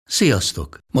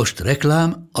Sziasztok! Most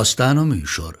reklám, aztán a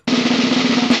műsor.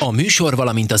 A műsor,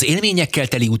 valamint az élményekkel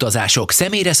teli utazások,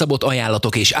 személyre szabott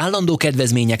ajánlatok és állandó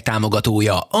kedvezmények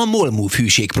támogatója a MOLMOVE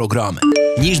hűségprogram.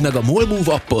 Nyisd meg a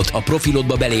MOLMOVE appot, a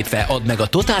profilodba belépve add meg a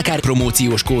Totalcar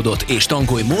promóciós kódot és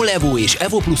tankolj MOL Evo és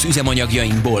Evo Plus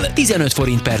üzemanyagjainkból 15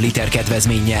 forint per liter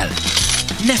kedvezménnyel.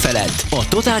 Ne feledd, a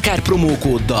Totalcar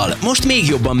promókóddal most még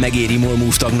jobban megéri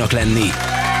MOLMOVE tagnak lenni.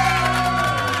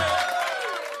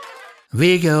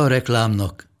 Vége a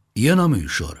reklámnak, jön a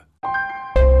műsor.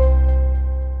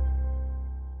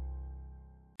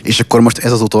 És akkor most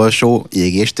ez az utolsó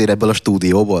égéstér ebből a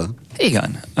stúdióból?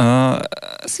 Igen.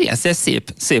 Ez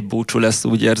szép búcsú lesz,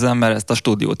 úgy érzem, mert ezt a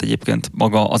stúdiót egyébként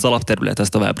maga az alapterület ez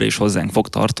továbbra is hozzánk fog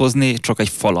tartozni, csak egy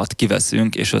falat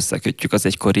kiveszünk, és összekötjük az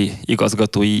egykori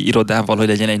igazgatói irodával, hogy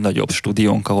legyen egy nagyobb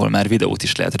stúdiónk, ahol már videót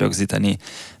is lehet rögzíteni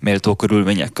méltó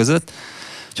körülmények között.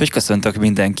 Úgyhogy köszöntök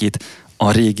mindenkit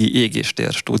a régi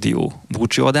Égéstér stúdió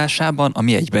búcsúadásában,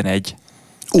 ami egyben egy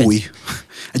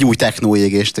új technó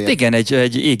égéstér. Igen,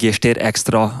 egy égéstér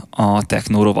extra a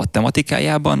technó rovat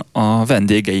tematikájában. A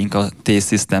vendégeink a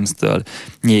T-Systems-től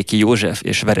Nyéki József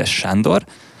és Veres Sándor,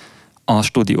 a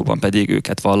stúdióban pedig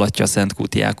őket vallatja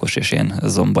Szentkúti Ákos és én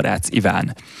Zomborác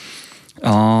Iván.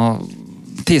 A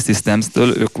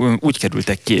T-Systems-től ők úgy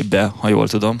kerültek képbe, ha jól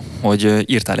tudom, hogy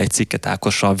írtál egy cikket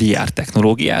Ákos a VR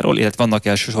technológiáról, illetve vannak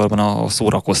elsősorban a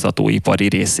szórakoztatóipari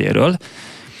részéről,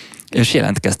 és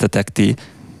jelentkeztetek ti,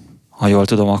 ha jól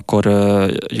tudom, akkor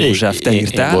József, te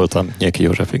írtál. Én voltam, Nyéki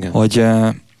József, igen. Hogy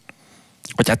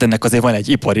hát ennek azért van egy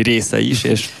ipari része is,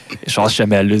 és azt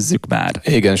sem előzzük már.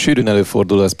 Igen, sűrűn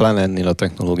előfordul, ez pláne ennél a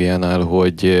technológiánál,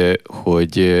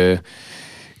 hogy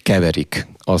keverik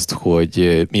azt,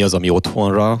 hogy mi az, ami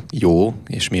otthonra jó,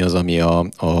 és mi az, ami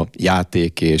a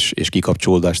játék és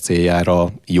kikapcsolódás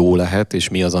céljára jó lehet, és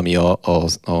mi az, ami a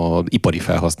ipari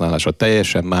felhasználásra.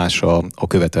 Teljesen más a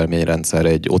követelményrendszer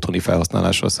egy otthoni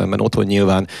felhasználással szemben. Otthon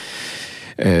nyilván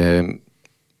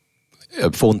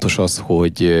fontos az,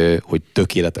 hogy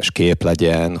tökéletes kép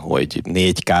legyen, hogy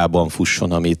 4K-ban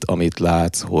fusson, amit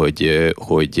látsz,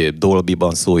 hogy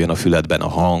Dolby-ban szóljon a füledben a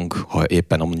hang, ha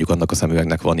éppen mondjuk annak a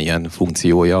szemüvegnek van ilyen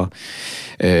funkciója.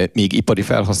 Míg ipari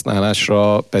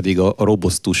felhasználásra pedig a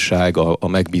robosztusság, a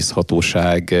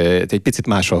megbízhatóság, egy picit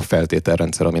más a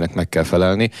feltételrendszer, aminek meg kell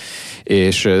felelni,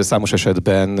 és számos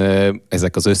esetben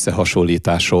ezek az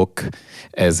összehasonlítások,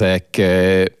 ezek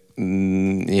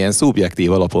ilyen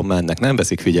szubjektív alapon mennek, nem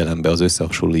veszik figyelembe az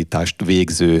összehasonlítást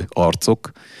végző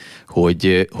arcok,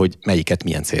 hogy melyiket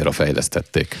milyen célra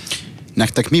fejlesztették.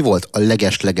 Nektek mi volt a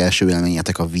leges-legelső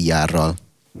élményetek a VR-ral?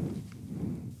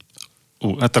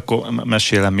 Hát akkor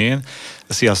mesélem én.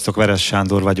 Sziasztok, Veres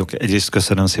Sándor vagyok. Egyrészt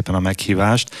köszönöm szépen a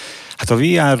meghívást. Hát a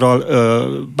VR-ral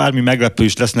bármi meglepő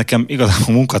is lesz, nekem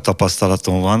igazából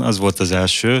munkatapasztalatom van, az volt az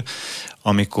első,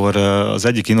 amikor az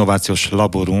egyik innovációs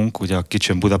laborunk, ugye a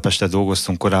Kitchen Budapesten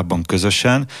dolgoztunk korábban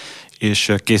közösen,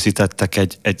 és készítettek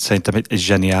szerintem egy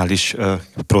zseniális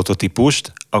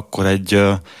prototípust, akkor egy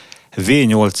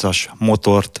V8-as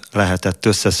motort lehetett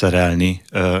összeszerelni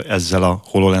ezzel a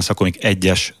HoloLens Iconic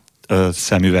 1-es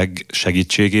szemüveg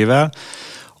segítségével,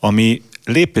 ami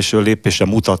lépésről lépésre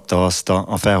mutatta azt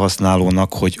a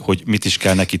felhasználónak, hogy mit is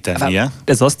kell neki tennie.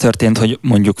 Ez az történt, hogy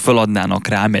mondjuk feladnának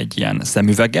rám egy ilyen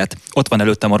szemüveget, ott van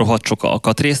előttem a rohadt sok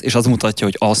alkatrész, és az mutatja,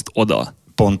 hogy azt oda.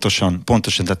 Pontosan.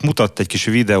 Tehát mutatt egy kis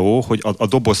videó, hogy a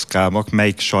dobozkának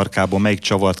melyik sarkában melyik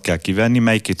csavart kell kivenni,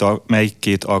 melyik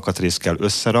két alkatrészt kell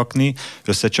összerakni,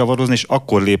 összecsavarozni, és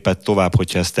akkor lépett tovább,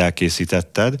 hogyha ezt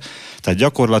elkészítetted. Tehát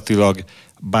gyakorlatilag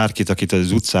bárkit, akit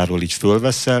az utcáról így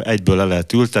fölveszel, egyből le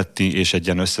lehet ültetni, és egy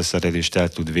ilyen összeszerelést el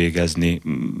tud végezni.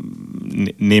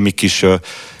 Némi kis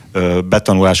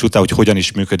betanulás után, hogy hogyan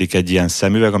is működik egy ilyen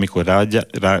szemüveg, amikor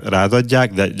rád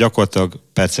adják, de gyakorlatilag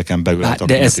perceken belül lehet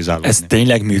aklimatizálódni. Ez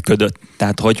tényleg működött?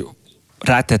 Tehát, hogy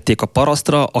rátették a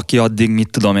parasztra, aki addig, mit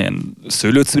tudom én,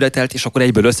 szőlőt születelt, és akkor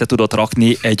egyből össze tudott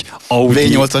rakni egy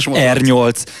Audi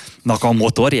R8-nak a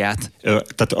motorját?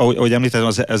 Tehát ahogy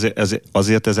említettem,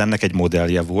 azért ez ennek egy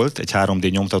modellje volt, egy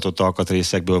 3D nyomtatott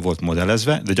alkatrészekből volt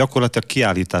modellezve, de gyakorlatilag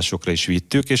kiállításokra is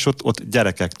vittük, és ott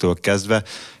gyerekektől kezdve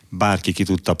bárki ki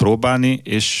tudta próbálni,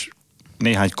 és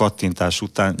néhány kattintás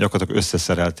után gyakorlatilag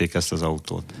összeszerelték ezt az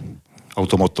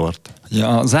automotort.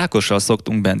 Ja, az Ákossal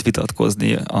szoktunk bent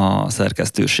vitatkozni a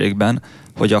szerkesztőségben,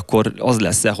 hogy akkor az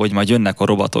lesz-e, hogy majd jönnek a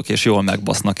robotok, és jól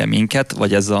megbasznak-e minket,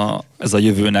 vagy ez a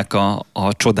jövőnek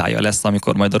a csodája lesz,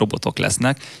 amikor majd a robotok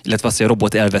lesznek, illetve az, hogy a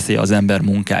robot elveszi az ember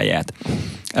munkáját.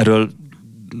 Erről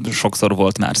sokszor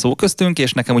volt már szó köztünk,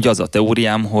 és nekem ugye az a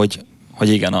teóriám, hogy hogy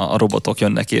igen, a robotok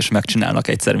jönnek és megcsinálnak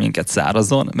egyszer minket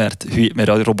szárazon, mert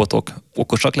a robotok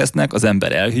okosak lesznek, az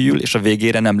ember elhűl, és a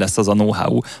végére nem lesz az a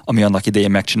know-how, ami annak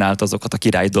idején megcsinált azokat a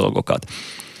királyi dolgokat.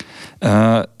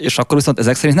 És akkor viszont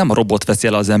ezek szerint nem a robot veszi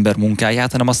el az ember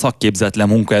munkáját, hanem a szakképzetlen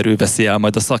munkaerő veszi el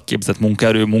majd a szakképzett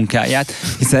munkaerő munkáját,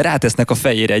 hiszen rátesznek a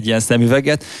fejére egy ilyen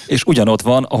szemüveget, és ugyanott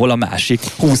van, ahol a másik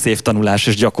 20 év tanulás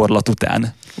és gyakorlat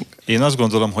után. Én azt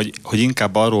gondolom, hogy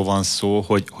inkább arról van szó,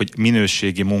 hogy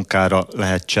minőségi munkára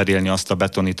lehet cserélni azt a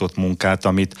betonított munkát,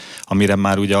 amire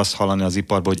már ugye azt hallani az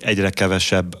iparban, hogy egyre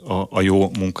kevesebb a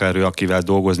jó munkaerő, akivel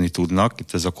dolgozni tudnak.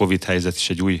 Itt ez a Covid helyzet is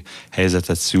egy új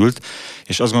helyzetet szült,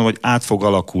 és azt gondolom, hogy át fog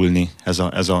alakulni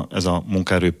ez a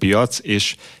munkaerőpiac,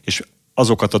 és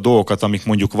azokat a dolgokat, amik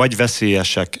mondjuk vagy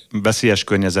veszélyes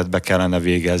környezetbe kellene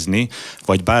végezni,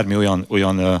 vagy bármi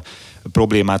olyan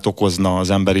problémát okozna az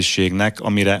emberiségnek,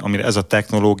 amire ez a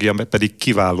technológia pedig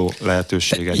kiváló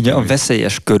lehetőséget. Így a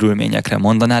veszélyes körülményekre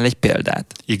mondanál egy példát?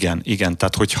 Igen.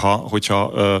 Tehát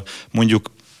hogyha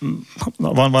mondjuk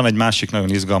van egy másik nagyon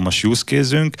izgalmas use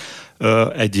case-ünk,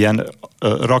 egy ilyen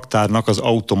raktárnak az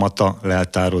automata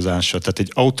leltározása. Tehát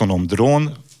egy autonóm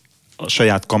drón a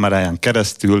saját kameráján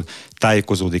keresztül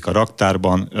tájékozódik a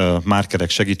raktárban márkerek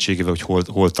segítségével, hogy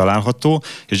hol található,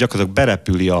 és gyakorlatilag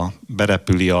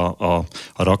berepüli a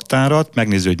raktárat,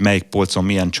 megnézi, hogy melyik polcon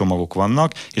milyen csomagok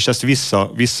vannak, és ezt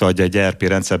visszaadja egy ERP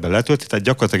rendszerben letölti, tehát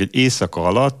gyakorlatilag egy éjszaka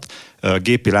alatt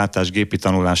gépi látás, gépi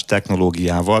tanulás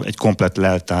technológiával egy komplett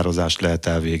leltározást lehet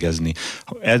elvégezni.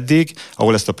 Eddig,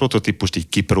 ahol ezt a prototípust így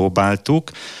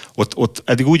kipróbáltuk, ott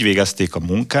eddig úgy végezték a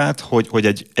munkát,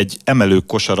 hogy egy emelő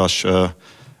kosaras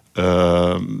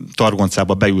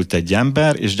targoncába beült egy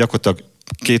ember, és gyakorlatilag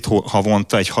 2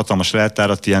 havonta egy hatalmas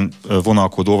leltárat ilyen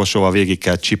vonalkódó olvasóval végig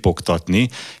kell csipogtatni,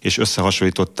 és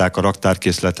összehasonlították a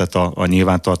raktárkészletet a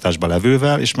nyilvántartásba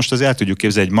levővel, és most azért el tudjuk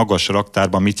képzelni, egy magas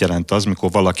raktárban mit jelent az,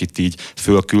 mikor valakit így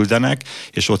fölküldenek,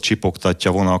 és ott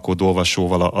csipogtatja vonalkódó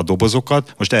olvasóval a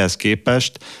dobozokat. Most ehhez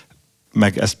képest,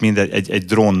 meg ezt egy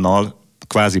drónnal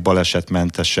kvázi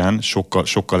balesetmentesen,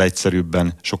 sokkal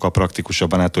egyszerűbben, sokkal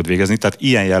praktikusabban el tud végezni. Tehát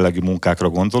ilyen jellegű munkákra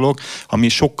gondolok, ami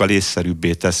sokkal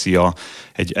észszerűbbé teszi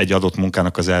egy adott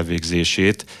munkának az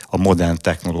elvégzését a modern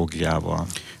technológiával.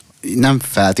 Nem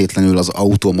feltétlenül az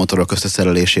automotorok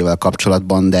összeszerelésével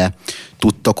kapcsolatban, de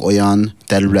tudtok olyan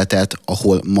területet,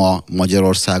 ahol ma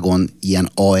Magyarországon ilyen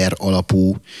AR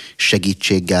alapú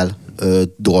segítséggel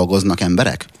dolgoznak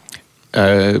emberek?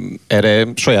 Erre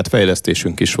saját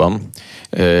fejlesztésünk is van.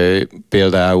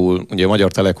 Például ugye a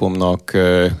Magyar Telekomnak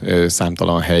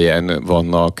számtalan helyen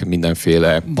vannak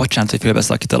mindenféle... Bocsánat, hogy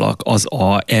félbeszakítalak, az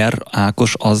AR,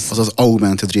 Ákos, az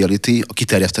augmented reality, a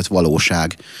kiterjesztett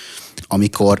valóság.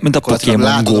 Amikor mint a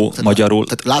Pokémon Go magyarul.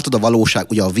 Tehát látod a valóság,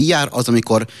 ugye a VR az,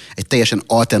 amikor egy teljesen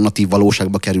alternatív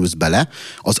valóságba kerülsz bele,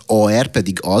 az AR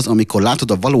pedig az, amikor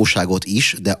látod a valóságot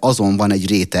is, de azon van egy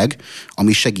réteg,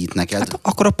 ami segít neked. Hát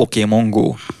akkor a Pokémon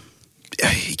Go.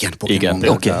 Igen, Pokémon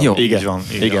Go. Oké, jó.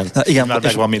 Igen.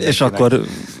 És akkor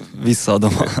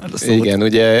visszaadom a szót. Igen,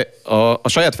 ugye a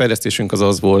saját fejlesztésünk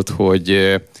az volt,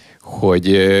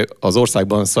 hogy az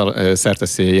országban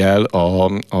szerteszéjjel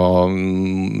a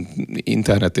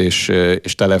internet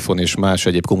és telefon és más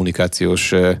egyéb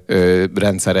kommunikációs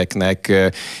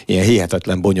rendszereknek ilyen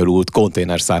hihetetlen bonyolult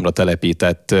konténerszámra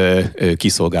telepített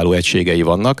kiszolgáló egységei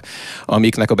vannak,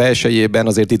 amiknek a belsejében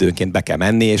azért időnként be kell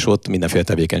menni, és ott mindenféle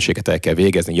tevékenységet el kell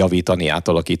végezni, javítani,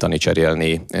 átalakítani,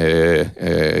 cserélni,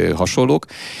 hasonlók.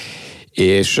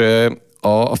 És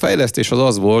a fejlesztés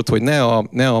az volt, hogy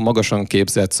ne a magasan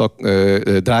képzett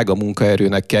drága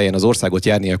munkaerőnek kelljen az országot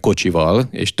járni a kocsival,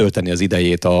 és tölteni az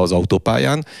idejét az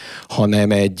autópályán,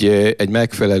 hanem egy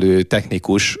megfelelő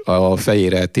technikus a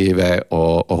fejére téve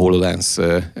a HoloLens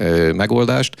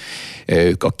megoldást,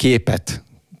 a képet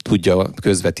tudja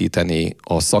közvetíteni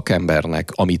a szakembernek,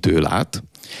 amit ő lát,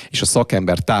 és a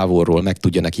szakember távolról meg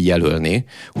tudja neki jelölni,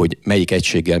 hogy melyik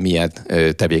egységgel milyen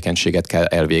tevékenységet kell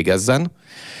elvégezzen.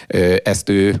 Ezt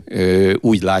ő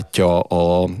úgy látja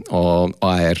a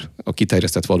AR, a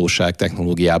kiterjesztett valóság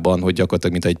technológiában, hogy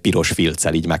gyakorlatilag mint egy piros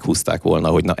filccel így meghúzták volna,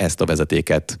 hogy na ezt a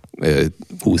vezetéket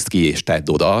húzd ki és tedd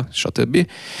oda, stb.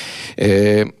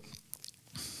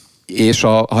 És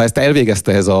ha ezt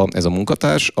elvégezte ez a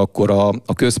munkatárs, akkor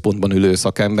a központban ülő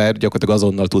szakember gyakorlatilag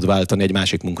azonnal tud váltani egy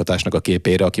másik munkatársnak a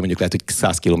képére, aki mondjuk lehet, hogy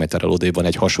 100 kilométerrel odébb van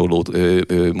egy hasonló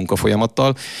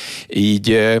munkafolyamattal.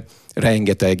 Így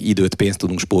rengeteg időt, pénzt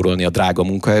tudunk spórolni a drága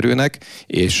munkaerőnek,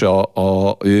 és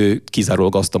ő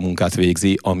kizárólag azt a munkát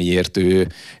végzi, amiért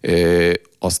ő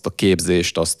azt a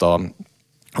képzést, azt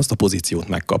a pozíciót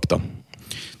megkapta.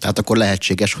 Tehát akkor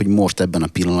lehetséges, hogy most ebben a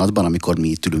pillanatban, amikor mi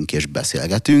itt ülünk és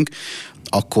beszélgetünk,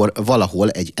 akkor valahol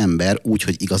egy ember úgy,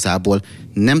 hogy igazából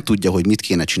nem tudja, hogy mit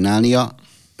kéne csinálnia,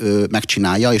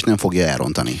 megcsinálja, és nem fogja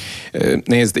elrontani.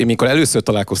 Nézd, én mikor először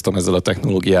találkoztam ezzel a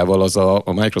technológiával, az a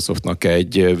Microsoftnak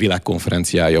egy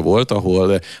világkonferenciája volt,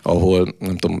 ahol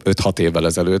nem tudom, 5-6 évvel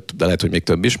ezelőtt, de lehet, hogy még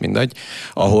több is, mindegy,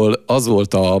 ahol az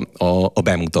volt a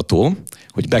bemutató,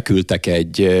 hogy beküldtek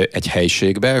egy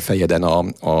helyiségbe, fejeden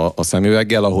a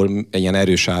szemüveggel, ahol ilyen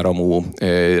erős áramú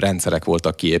rendszerek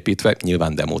voltak kiépítve,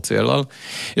 nyilván demo céllal,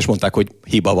 és mondták, hogy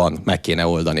hiba van, meg kéne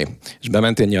oldani. És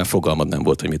bementél, nyilván fogalmad nem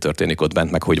volt, hogy mi történik ott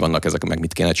bent, meg hogy vannak ezek, meg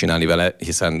mit kéne csinálni vele,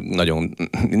 hiszen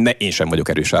én sem vagyok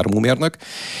erős áramú mérnök.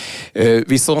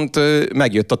 Viszont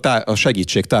megjött a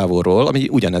segítség távolról, ami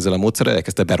ugyanezzel a módszerrel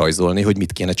elkezdte berajzolni, hogy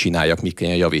mit kéne csináljak, mit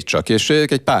kéne javítsak. És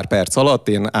egy pár perc alatt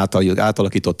én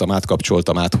átalakítottam,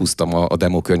 átkapcsoltam, áthúztam a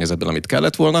demo környezetben, amit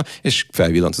kellett volna, és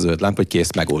felvillant a zöld lámpa, hogy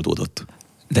kész, megoldódott.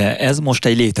 De ez most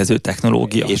egy létező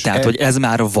technológia, és tehát, hogy ez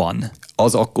már van.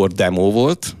 Az akkor demo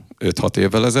volt, 5-6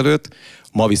 évvel ezelőtt,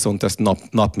 ma viszont ezt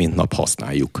nap mint nap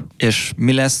használjuk. És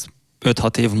mi lesz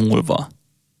 5-6 év múlva?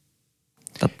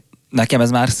 Tehát nekem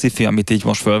ez már sci-fi, amit így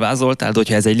most fölvázoltál, de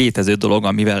hogyha ez egy létező dolog,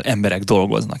 amivel emberek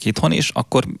dolgoznak itthon is,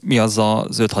 akkor mi az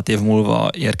 5-6 év múlva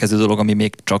érkező dolog, ami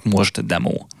még csak most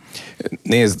demo?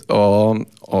 Nézd,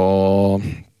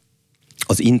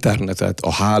 az internetet,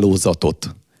 a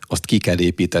hálózatot, azt ki kell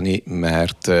építeni,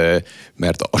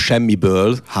 mert a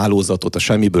semmiből hálózatot, a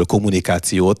semmiből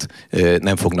kommunikációt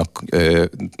nem fognak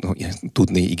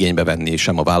tudni igénybe venni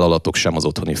sem a vállalatok, sem az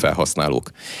otthoni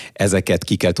felhasználók. Ezeket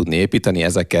ki kell tudni építeni,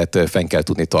 ezeket fenn kell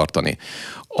tudni tartani.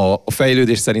 A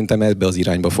fejlődés szerintem ebbe az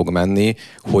irányba fog menni,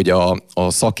 hogy a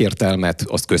szakértelmet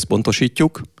azt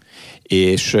központosítjuk,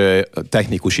 és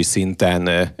technikusi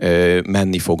szinten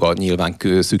menni fog, nyilván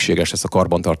szükséges lesz a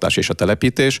karbantartás és a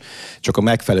telepítés, csak a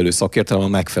megfelelő szakértelem a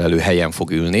megfelelő helyen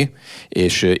fog ülni,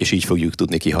 és így fogjuk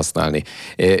tudni kihasználni.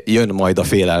 Jön majd a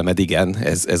félelmed, igen,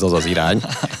 ez az irány,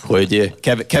 hogy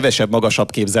kevesebb,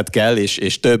 magasabb képzet kell,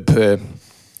 és több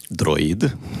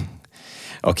droid,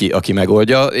 aki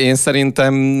megoldja. Én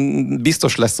szerintem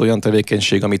biztos lesz olyan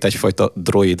tevékenység, amit egyfajta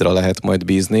droidra lehet majd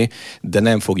bízni, de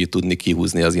nem fogja tudni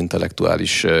kihúzni az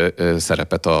intellektuális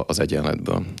szerepet az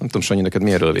egyenletből. Nem tudom, Sanyi, neked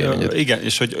mi erről véleményed? Igen,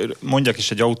 és hogy mondjak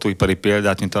is egy autóipari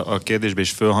példát, mint a kérdésben is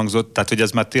fölhangzott, tehát hogy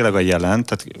ez már tényleg a jelen,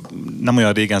 tehát nem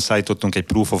olyan régen szállítottunk egy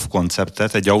proof of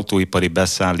conceptet, egy autóipari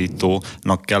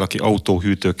beszállítónak kell, aki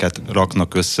autóhűtőket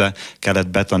raknak össze, kellett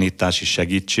betanítási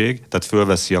segítség, tehát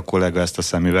fölveszi a kollega ezt a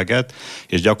szemüveget,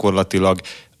 és gyakorlatilag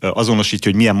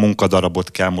azonosítja, hogy milyen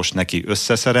munkadarabot kell most neki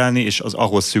összeszerelni, és az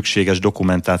ahhoz szükséges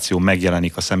dokumentáció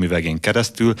megjelenik a szemüvegén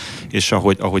keresztül, és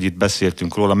ahogy itt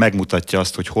beszéltünk róla, megmutatja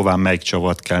azt, hogy hová melyik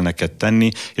csavart kell neked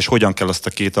tenni, és hogyan kell azt a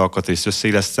két alkatrészt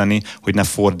összeilleszteni, hogy ne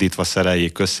fordítva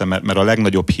szereljék össze, mert a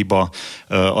legnagyobb hiba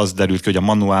az derült ki, hogy a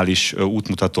manuális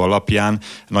útmutató alapján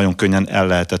nagyon könnyen el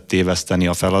lehetett téveszteni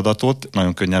a feladatot,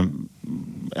 nagyon könnyen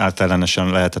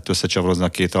általánosan lehetett összecsavarozni a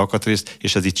két alkatrészt,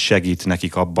 és ez itt segít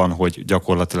nekik abban, hogy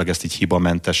gyakorlatilag ezt így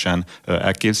hibamentesen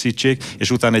elkészítsék,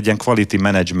 és utána egy ilyen quality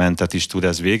managementet is tud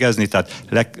ez végezni,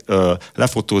 tehát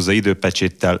lefotózza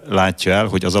időpecséttel látja el,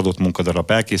 hogy az adott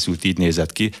munkadarab elkészült, így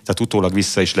nézett ki, tehát utólag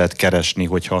vissza is lehet keresni,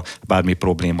 hogyha bármi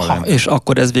probléma lenne. És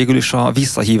akkor ez végül is a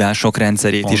visszahívások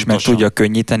rendszerét pontosan is meg tudja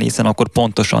könnyíteni, hiszen akkor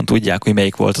pontosan tudják, hogy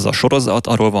melyik volt az a sorozat,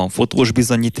 arról van fotós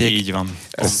bizonyíték. Így van,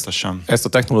 pontosan. Ezt a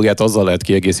technológiát azzal lehet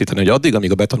kiegészíteni, hogy addig,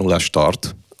 amíg a betanulás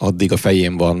tart, addig a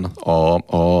fején van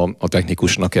a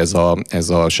technikusnak ez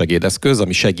a segédeszköz,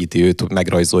 ami segíti őt,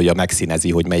 megrajzolja,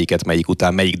 megszínezi, hogy melyik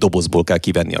után, melyik dobozból kell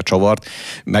kivenni a csavart.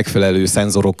 Megfelelő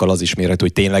szenzorokkal az is mérhető,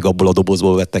 hogy tényleg abból a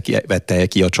dobozból vette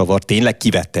ki a csavart, tényleg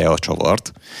kivette a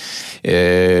csavart.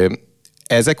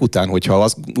 Ezek után, hogyha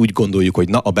úgy gondoljuk, hogy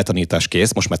na, a betanítás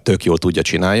kész, most már tök jól tudja,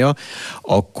 csinálja,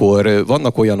 akkor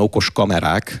vannak olyan okos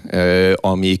kamerák,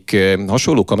 amik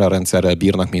hasonló kamerarendszerrel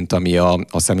bírnak, mint ami a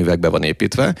szemüvegbe van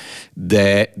építve,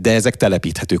 de ezek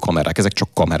telepíthető kamerák, ezek csak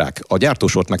kamerák. A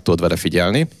gyártósort meg tudod vele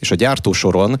figyelni, és a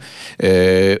gyártósoron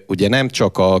ugye nem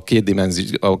csak a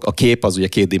kép az ugye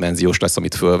kétdimenziós lesz,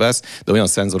 amit fölvesz, de olyan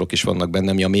szenzorok is vannak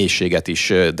benne, ami a mélységet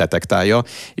is detektálja,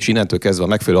 és innentől kezdve a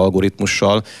megfelelő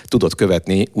algoritmussal tudod követni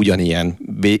ugyanilyen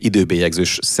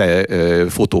időbélyegzős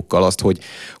fotókkal azt,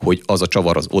 hogy az a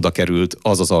csavar az oda került,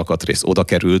 az az alkatrész oda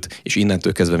került, és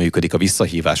innentől kezdve működik a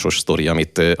visszahívásos sztori,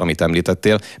 amit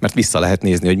említettél, mert vissza lehet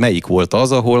nézni, hogy melyik volt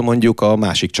az, ahol mondjuk a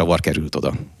másik csavar került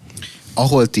oda.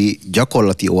 Ahol ti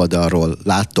gyakorlati oldalról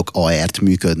láttok AR-t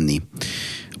működni,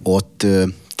 ott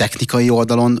technikai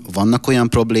oldalon vannak olyan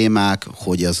problémák,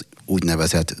 hogy az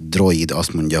úgynevezett droid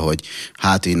azt mondja, hogy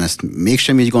hát én ezt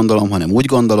mégsem így gondolom, hanem úgy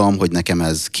gondolom, hogy nekem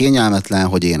ez kényelmetlen,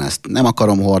 hogy én ezt nem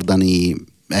akarom hordani,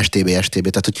 STB,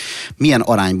 tehát hogy milyen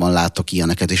arányban láttok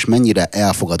ilyeneket, és mennyire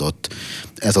elfogadott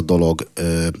ez a dolog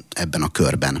ebben a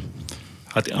körben?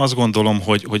 Hát én azt gondolom,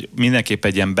 hogy mindenképp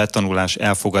egy ilyen betanulás,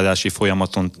 elfogadási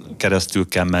folyamaton keresztül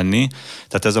kell menni.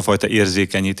 Tehát ez a fajta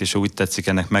érzékenyítés, úgy tetszik,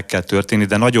 ennek meg kell történni,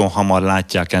 de nagyon hamar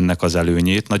látják ennek az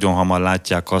előnyét, nagyon hamar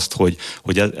látják azt,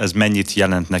 hogy ez mennyit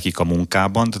jelent nekik a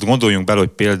munkában. Tehát gondoljunk bele, hogy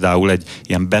például egy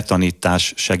ilyen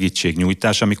betanítás,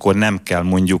 segítségnyújtás, amikor nem kell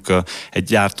mondjuk egy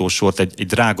gyártósort, egy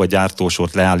drága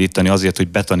gyártósort leállítani azért, hogy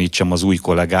betanítsam az új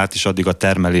kollégát, és addig a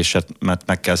termeléset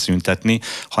meg kell szüntetni,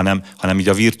 hanem így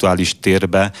a virtuális tér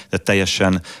de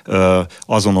teljesen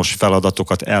azonos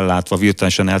feladatokat ellátva,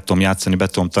 virtuálisan el tudom játszani, be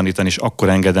tudom tanítani, és akkor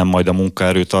engedem majd a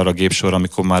munkaerőt arra a gépsorra,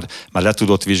 amikor már le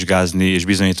tudott vizsgázni, és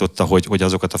bizonyította, hogy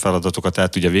azokat a feladatokat el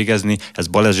tudja végezni. Ez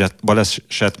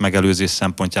baleset megelőzés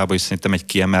szempontjából is szerintem egy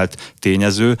kiemelt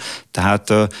tényező.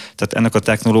 Tehát ennek a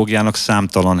technológiának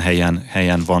számtalan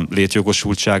helyen van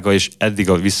létjogosultsága, és eddig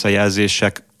a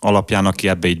visszajelzések alapján, aki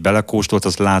ebbe így belekóstolt,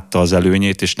 az látta az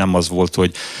előnyét, és nem az volt,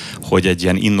 hogy egy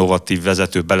ilyen innovatív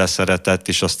vezető beleszeretett,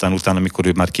 és aztán utána, amikor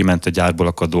ő már kiment a gyárból,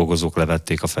 akkor a dolgozók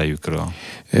levették a fejükről.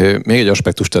 Még egy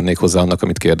aspektust tennék hozzá annak,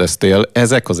 amit kérdeztél.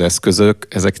 Ezek az eszközök,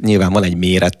 ezek nyilván van egy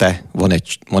mérete,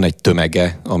 van egy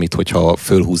tömege, amit hogyha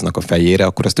fölhúznak a fejére,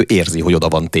 akkor ezt ő érzi, hogy oda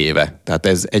van téve. Tehát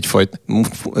ez egyfajta,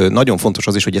 nagyon fontos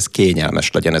az is, hogy ez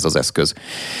kényelmes legyen ez az eszköz.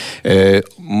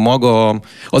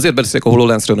 Azért beszélek a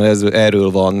HoloLensről,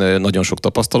 erről van nagyon sok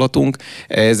tapasztalatunk.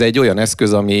 Ez egy olyan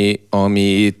eszköz,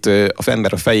 amit az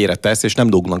ember a fejére tesz, és nem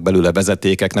dugnak belőle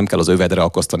vezetékek, nem kell az övedre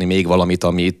akasztani még valamit,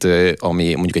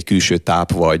 ami mondjuk egy külső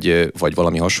táp vagy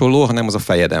valami hasonló, hanem az a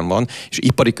fejeden van. És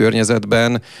ipari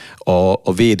környezetben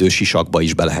a védősisakba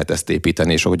is be lehet ezt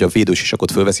építeni, és ahogy a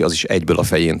védősisakot fölveszi, az is egyből a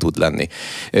fején tud lenni.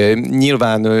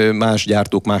 Nyilván más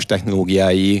gyártók, más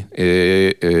technológiái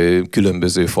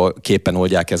különböző képpen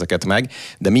oldják ezeket meg,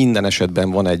 de minden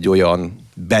esetben van egy olyan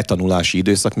betanulási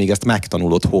időszak, még ezt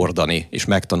megtanulod hordani, és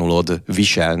megtanulod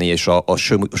viselni, és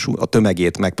a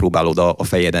tömegét megpróbálod a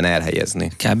fejeden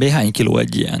elhelyezni. Kb. Hány kiló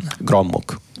egy ilyen?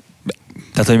 Grammok.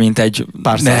 Tehát, hogy mint egy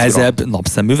nehezebb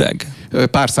napszemüveg?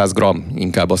 Pár száz gramm,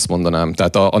 inkább azt mondanám.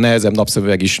 Tehát a nehezebb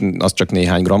napszemüveg is, az csak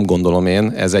néhány gramm, gondolom én.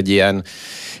 Ez egy ilyen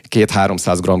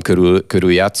 200-300 gramm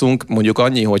körül játszunk. Mondjuk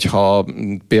annyi, hogyha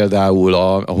például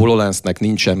a HoloLensnek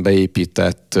nincsen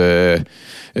beépített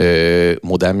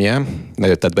modemje,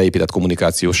 tehát beépített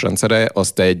kommunikációs rendszere,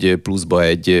 azt egy pluszba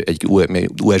egy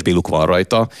USB luk van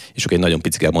rajta, és akkor egy nagyon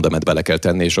picike modemet bele kell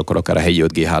tenni, és akkor akár a helyi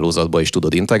 5G hálózatba is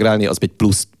tudod integrálni, az egy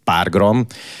plusz pár gram.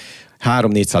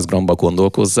 300-400 gramba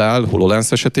gondolkozzál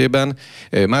HoloLens esetében.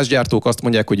 Más gyártók azt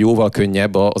mondják, hogy jóval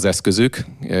könnyebb az eszközük,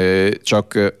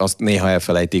 csak azt néha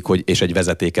elfelejtik, hogy és egy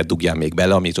vezetéket dugjál még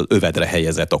bele, amit az övedre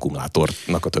helyezett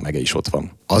akkumulátornak a tömege is ott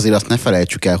van. Azért azt ne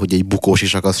felejtsük el, hogy egy bukós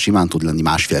isak az simán tud lenni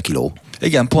 1,5 kiló.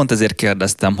 Igen, pont ezért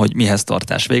kérdeztem, hogy mihez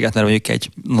tartás véget, mert mondjuk egy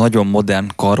nagyon modern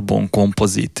karbon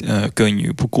kompozit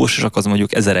könnyű bukós isak, az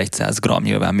mondjuk 1100 g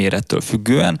nyilván mérettől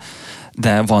függően,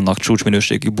 de vannak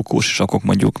csúcsminőségű bukósisakok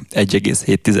mondjuk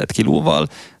 1,7 kilóval,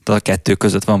 tehát a kettő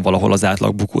között van valahol az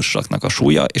átlag bukósisaknak a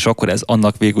súlya, és akkor ez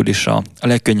annak végül is a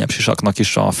legkönnyebb sisaknak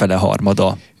is a fele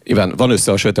harmada. Igen, van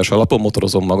összehasonlítás alapon,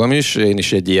 motorozom magam is, én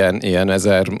is egy ilyen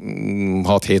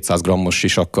 1600-700 grammos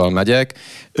sisakkal megyek,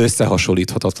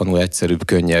 összehasonlíthatatlanul egyszerűbb,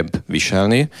 könnyebb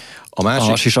viselni.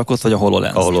 A sisakot vagy a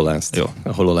HoloLens? A HoloLens. Jó.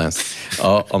 A HoloLens.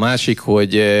 A másik,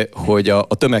 hogy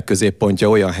a tömeg középpontja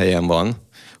olyan helyen van,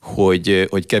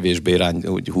 hogy kevésbé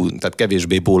tehát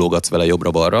kevésbé bólogatsz vele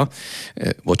jobbra-balra.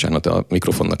 Bocsánat, a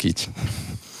mikrofonnak így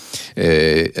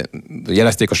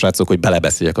jelezték a srácok, hogy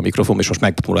belebeszéljek a mikrofonba, és most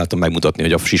megpróbáltam megmutatni,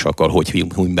 hogy a sisakkal hogy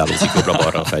humbálózik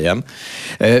jobbra-balra a fejem.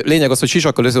 Lényeg az,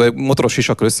 hogy motoros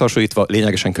sisakkal összehasonlítva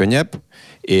lényegesen könnyebb,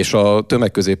 és a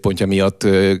tömegközéppontja miatt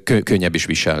könnyebb is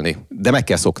viselni. De meg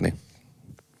kell szokni.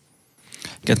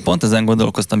 Pont ezen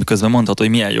gondolkoztam, miközben mondhatod,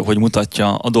 hogy milyen jó, hogy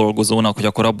mutatja a dolgozónak, hogy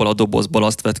akkor abból a dobozból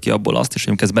azt vett ki, abból azt, és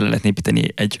mondjuk ezt bele lehet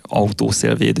építeni egy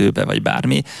autószélvédőbe, vagy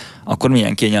bármi, akkor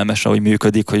milyen kényelmes, ahogy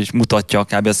működik, hogy mutatja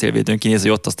kb. A szélvédőn kinéz,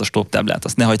 hogy ott azt a stop táblát,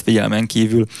 azt ne hagyd figyelmen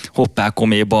kívül, hoppá,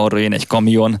 komé, balra jön egy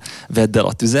kamion, vedd el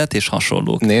a tüzet, és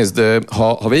hasonlók. Nézd,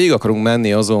 ha végig akarunk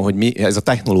menni azon, hogy ez a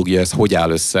technológia, ez hogy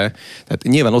áll össze, tehát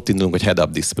nyilván ott indulunk, hogy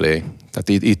head-up display.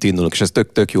 Tehát itt indulunk, és ez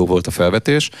tök jó volt a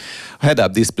felvetés. A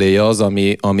head-up display az,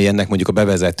 ami ennek mondjuk a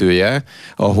bevezetője,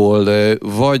 ahol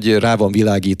vagy rá van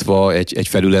világítva egy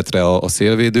felületre a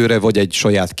szélvédőre, vagy egy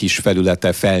saját kis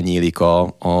felülete felnyílik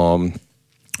a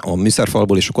a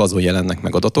műszerfalból, és akkor azon jelennek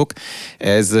meg adatok.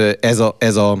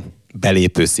 Ez a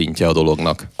belépő szintje a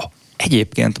dolognak.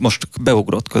 Egyébként most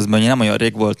beugrott közben, én nem olyan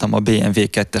rég voltam a BMW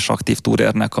 2-es Active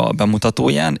Tourernek a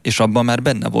bemutatóján, és abban már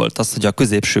benne volt az, hogy a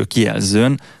középső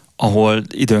kijelzőn, ahol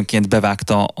időnként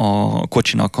bevágta a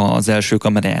kocsinak az első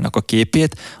kamerájának a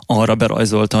képét, arra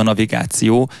berajzolta a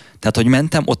navigáció. Tehát, hogy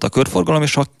mentem, ott a körforgalom,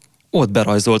 és ott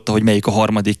berajzolta, hogy melyik a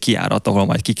harmadik kijárat, ahol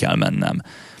majd ki kell mennem.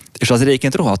 És azért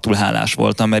egyébként rohadtul hálás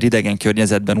voltam, mert idegen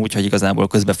környezetben úgy, hogy igazából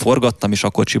közben forgattam is a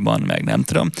kocsiban, meg nem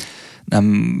tudom.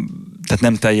 Tehát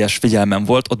nem teljes figyelmem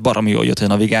volt, ott baromi jól jött, hogy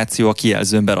a navigáció a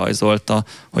kijelzőn berajzolta,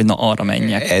 hogy na arra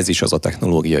menjek. Ez is az a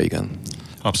technológia, igen.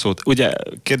 Abszolút. Ugye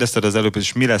kérdezted az előbb,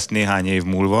 és mi lesz néhány év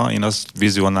múlva? Én azt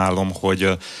vizionálom, hogy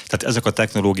tehát ezek a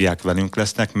technológiák velünk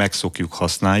lesznek, megszokjuk,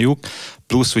 használjuk.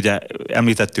 Plusz ugye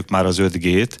említettük már az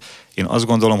 5G-t. Én azt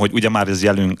gondolom, hogy ugye már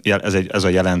ez a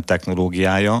jelen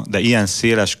technológiája, de ilyen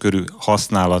széles körű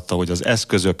használata, hogy az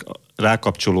eszközök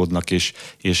rákapcsolódnak,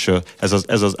 és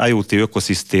ez az IoT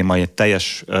ökoszisztéma egy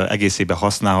teljes egészében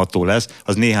használható lesz,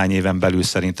 az néhány éven belül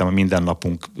szerintem a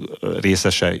mindennapunk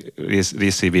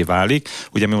részévé válik.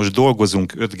 Ugye mi most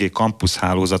dolgozunk 5G campus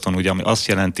hálózaton, ugye, ami azt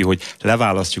jelenti, hogy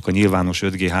leválasztjuk a nyilvános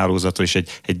 5G hálózatot, és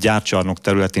egy gyárcsarnok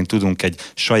területén tudunk egy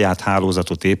saját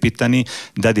hálózatot építeni,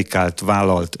 dedikált,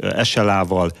 vállalt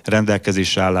SLA-val,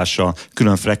 rendelkezésre állással,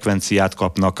 külön frekvenciát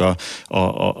kapnak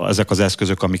ezek az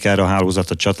eszközök, amik erre a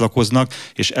hálózatra csatlakoznak,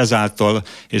 és ezáltal,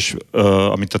 és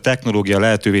amit a technológia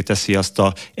lehetővé teszi, azt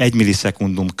a 1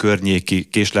 millisekundum környéki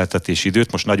késleltetési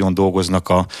időt, most nagyon dolgoznak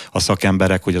a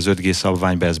szakemberek, hogy az 5G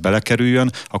szabványba ez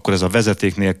belekerüljön, akkor ez a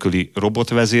vezeték nélküli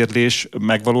robotvezérlés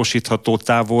megvalósítható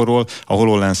távolról, a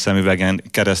HoloLens szemüvegen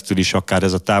keresztül is akár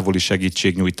ez a távoli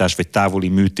segítségnyújtás, vagy távoli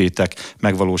műtétek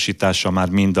megvalósítása már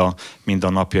mind a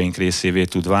napjaink részévé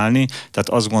tud válni. Tehát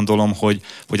azt gondolom,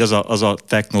 hogy az a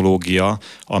technológia,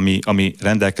 ami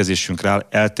rendelkezésünkre áll,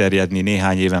 elterjedni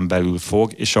néhány éven belül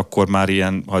fog, és akkor már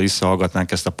ilyen, ha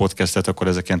visszahallgatnánk ezt a podcastet, akkor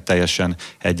ezek ilyen teljesen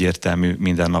egyértelmű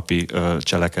mindennapi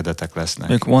cselekedetek lesznek.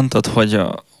 Ők mondtad,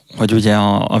 hogy ugye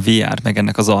a VR meg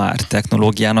ennek az AR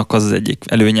technológiának az egyik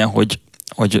előnye,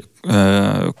 hogy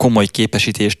komoly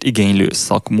képesítést igénylő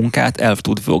szakmunkát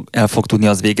el fog tudni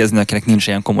az végezni, akinek nincs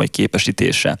ilyen komoly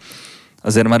képesítése.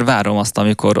 Azért már várom azt,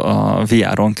 amikor a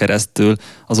VR-on keresztül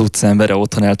az utcaembere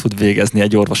otthon el tud végezni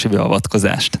egy orvosi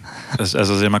beavatkozást. Ez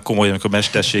azért már komoly, amikor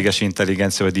mesterséges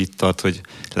intelligencia, hogy itt tart, hogy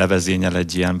levezényel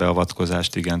egy ilyen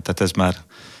beavatkozást, igen. Tehát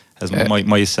ez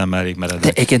mai szemmel elég meredek. De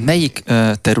egyébként melyik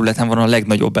területen van a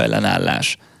legnagyobb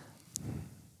ellenállás?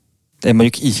 Én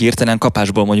mondjuk így hirtelen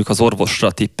kapásból mondjuk az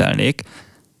orvosra tippelnék.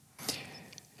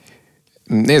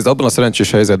 Nézd, abban a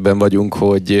szerencsés helyzetben vagyunk,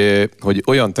 hogy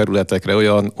olyan területekre,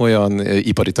 olyan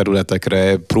ipari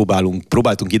területekre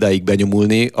próbáltunk idáig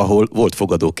benyomulni, ahol volt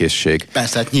fogadókészség.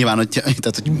 Persze, hát nyilván, hogy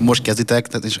most kezditek,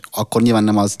 tehát és akkor nyilván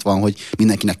nem az van, hogy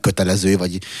mindenkinek kötelező,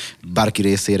 vagy bárki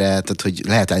részére, tehát hogy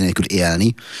lehet elnélkül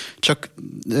élni, csak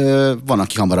van,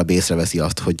 aki hamarabb észreveszi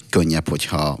azt, hogy könnyebb,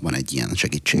 hogyha van egy ilyen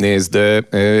segítség. Nézd,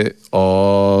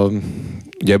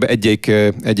 ugye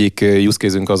egyik use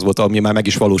case-ünk az volt, ami már meg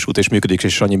is valósult és működik,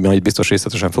 és annyi majd biztos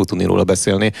részletesen fog tudni róla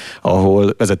beszélni,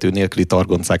 ahol vezető nélküli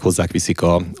targoncák hozzák viszik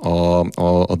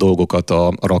a dolgokat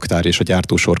a raktár és a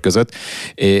gyártósor között.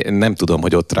 Én nem tudom,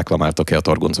 hogy ott reklamáltak-e a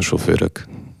targoncasofőrök.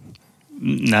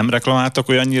 Nem reklamáltak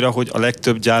olyannyira, hogy a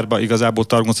legtöbb gyárban igazából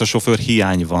targoncasofőr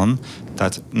hiány van,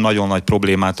 tehát nagyon nagy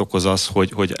problémát okoz az,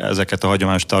 hogy ezeket a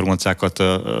hagyományos targoncákat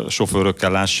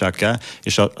sofőrökkel lássák el,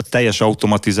 és a teljes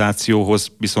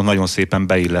automatizációhoz viszont nagyon szépen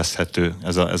beilleszthető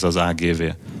ez az AGV.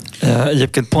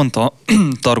 Egyébként pont a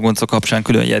targonca kapcsán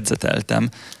külön jegyzeteltem,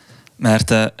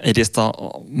 mert egyrészt a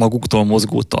maguktól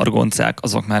mozgó targoncák,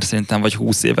 azok már szerintem vagy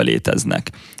 20 éve léteznek.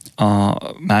 A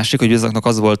másik, hogy azoknak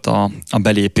az volt a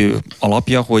belépő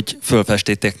alapja, hogy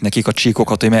fölfestették nekik a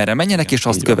csíkokat, hogy merre menjenek, és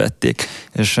azt követték.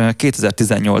 És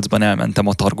 2018-ban elmentem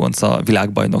a targonca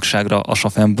világbajnokságra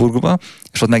Aschaffenburgba,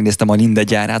 és ott megnéztem a Linde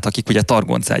gyárát, akik ugye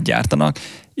targoncát gyártanak,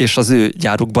 és az ő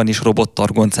gyárukban is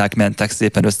robottargoncák mentek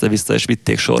szépen össze-vissza, és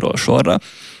vitték sorról sorra,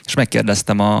 és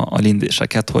megkérdeztem a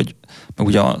lindéseket, hogy meg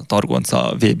ugye a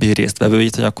targonca VB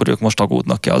résztvevőit, hogy akkor ők most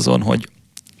aggódnak-e azon, hogy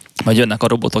majd jönnek a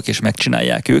robotok és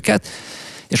megcsinálják őket,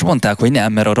 és mondták, hogy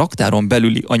nem, mert a raktáron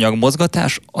belüli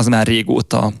anyagmozgatás az már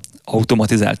régóta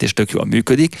automatizált és tök jól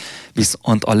működik,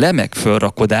 viszont a lemek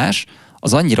fölrakodás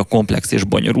az annyira komplex és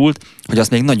bonyolult, hogy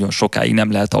azt még nagyon sokáig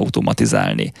nem lehet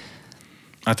automatizálni.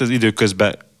 Hát ez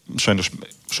időközben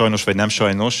sajnos vagy nem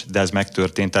sajnos, de ez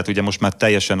megtörtént. Tehát ugye most már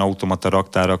teljesen automata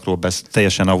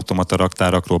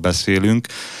raktárakról beszélünk.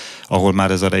 ahol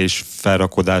már ez a rejs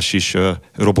felrakodás is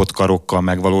robotkarokkal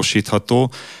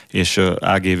megvalósítható, és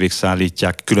AGV-k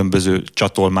szállítják, különböző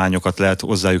csatolmányokat lehet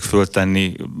hozzájuk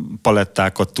föltenni,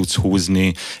 palettákat tudsz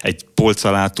húzni, egy polc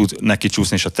alá tud neki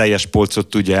csúszni, és a teljes polcot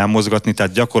tudja elmozgatni,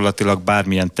 tehát gyakorlatilag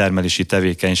bármilyen termelési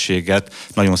tevékenységet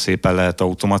nagyon szépen lehet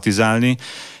automatizálni.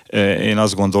 Én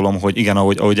azt gondolom, hogy igen,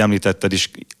 ahogy említetted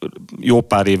is, jó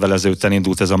pár évvel ezelőtt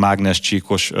elindult ez a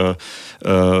mágnescsíkos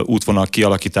útvonal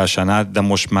kialakításánál, de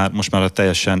most már a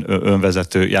teljesen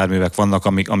önvezető járművek vannak,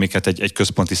 amiket egy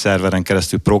központi szerveren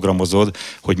keresztül programozod,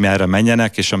 hogy merre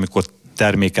menjenek, és amikor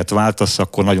terméket váltasz,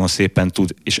 akkor nagyon szépen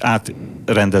tud, és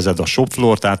átrendezed a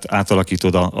shopfloort,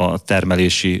 átalakítod a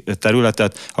termelési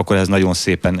területet, akkor ez nagyon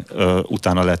szépen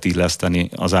utána lehet illeszteni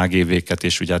az AGV-ket,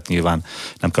 és ugye hát nyilván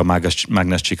nem kell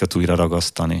mágnescsíkot újra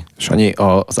ragasztani. Sanyi,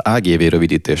 az AGV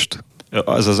rövidítést.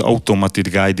 Az az Automated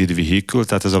Guided Vehicle,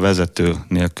 tehát ez a vezető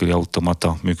nélküli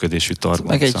automata működésű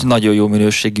targonca. Meg egy nagyon jó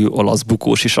minőségű olasz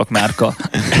bukósisak márka.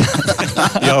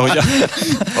 Ja, hogy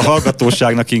a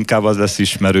hallgatóságnak inkább az lesz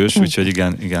ismerős, úgyhogy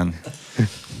igen.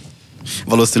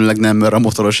 Valószínűleg nem, mert a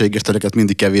motoros égéstereket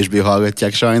mindig kevésbé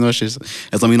hallgatják sajnos, és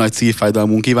ez a mi nagy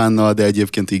szívfájdalmunk Ivánnal, de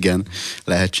egyébként igen,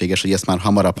 lehetséges, hogy ezt már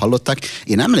hamarabb hallották.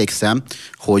 Én emlékszem,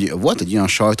 hogy volt egy olyan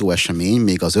sajtóesemény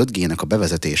még az 5G-nek a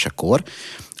bevezetésekor,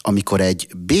 amikor egy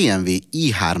BMW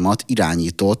i3-at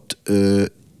irányított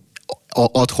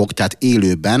ad hoc, tehát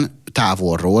élőben,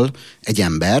 távolról egy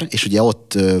ember, és ugye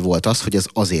ott volt az, hogy ez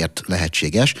azért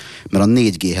lehetséges, mert a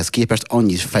 4G-hez képest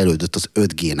annyit fejlődött az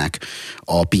 5G-nek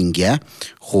a pingje,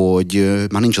 hogy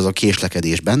már nincs az a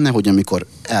késlekedés benne, hogy amikor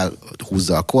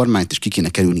elhúzza a kormányt, és ki kéne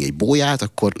kerülni egy bóját,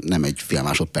 akkor nem egy fél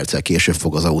másodperccel később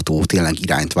fog az autó tényleg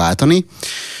irányt váltani.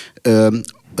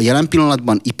 A jelen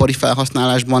pillanatban ipari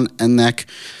felhasználásban ennek,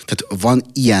 tehát van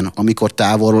ilyen, amikor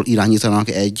távolról irányítanak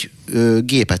egy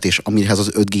gépet, és amihez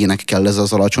az 5G-nek kell ez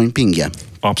az alacsony pingje?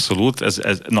 Abszolút,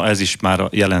 ez is már a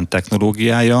jelen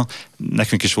technológiája.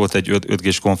 Nekünk is volt egy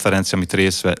 5G-s konferencia,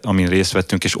 amin részt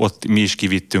vettünk, és ott mi is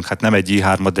kivittünk, hát nem egy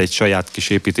i3-at, de egy saját kis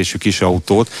építésű kis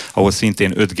autót, ahol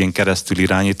szintén 5G-n keresztül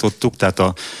irányítottuk, tehát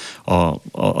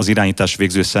az irányítás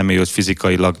végző személy ott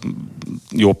fizikailag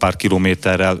jó pár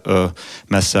kilométerrel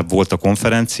messzebb volt a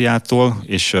konferenciától,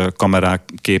 és kamerák,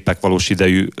 képek valós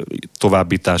idejű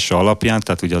továbbítása alapján,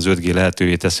 tehát ugye az 5G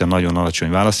lehetővé teszi a nagyon alacsony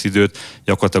válaszidőt,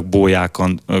 gyakorlatilag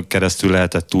bójákon keresztül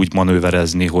lehetett úgy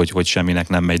manőverezni, hogy semminek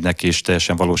nem megy neki, és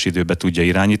teljesen valós időben tudja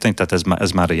irányítani, tehát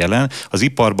ez már jelen. Az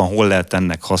iparban hol lehet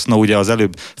ennek haszna? Ugye az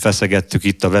előbb feszegettük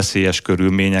itt a veszélyes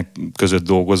körülmények között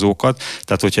dolgozókat,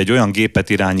 tehát hogyha egy olyan gépet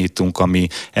irányítunk, ami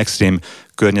extrém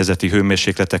környezeti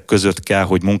hőmérsékletek között kell,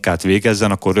 hogy munkát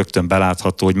végezzen, akkor rögtön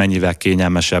belátható, hogy mennyivel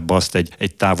kényelmesebb azt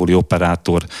egy távoli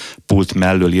operátor pult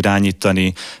mellől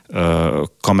irányítani,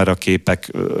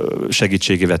 kameraképek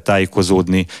segítségével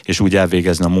tájékozódni, és úgy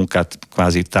elvégezni a munkát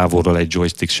kvázi távolról egy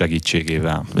joystick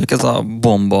segítségével. Ez a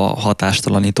bomba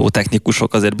hatástalanító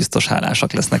technikusok azért biztos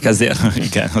hálásak lesznek ezért.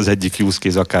 Igen, az egyik use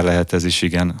case akár lehet ez is,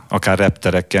 igen. Akár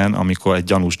reptereken, amikor egy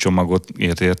gyanús csomagot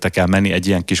értek el menni, egy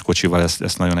ilyen kis kocsival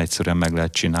ezt nagyon egyszerűen meg lehet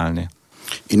csinálni.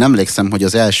 Én emlékszem, hogy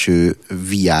az első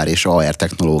VR és AR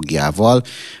technológiával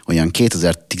olyan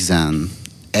 2011-2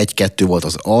 volt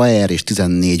az AR, és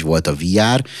 14 volt a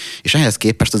VR, és ehhez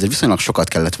képest azért viszonylag sokat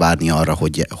kellett várni arra,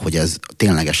 hogy ez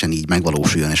ténylegesen így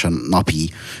megvalósuljon, és a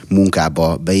napi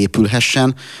munkába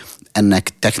beépülhessen. Ennek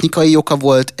technikai oka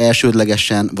volt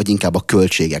elsődlegesen, vagy inkább a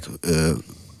költségek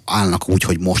állnak úgy,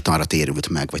 hogy mostanra térült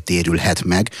meg, vagy térülhet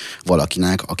meg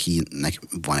valakinek, akinek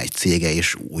van egy cége,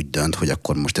 és úgy dönt, hogy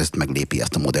akkor most ezt meglépi,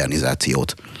 ezt a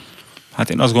modernizációt. Hát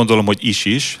én azt gondolom, hogy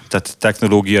is, tehát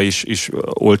technológia is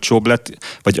olcsóbb lett,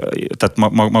 vagy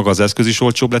tehát maga az eszköz is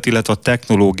olcsóbb lett, illetve a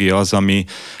technológia az, ami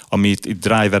itt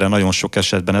drivere nagyon sok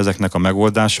esetben ezeknek a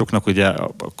megoldásoknak, ugye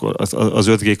az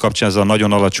 5G kapcsán ez a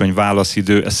nagyon alacsony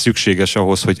válaszidő, ez szükséges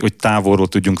ahhoz, hogy távolról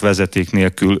tudjunk vezeték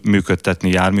nélkül működtetni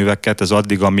járműveket. Ez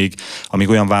addig, amíg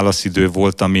olyan válaszidő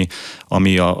volt,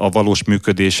 ami a valós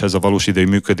működéshez, a valós idejű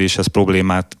működéshez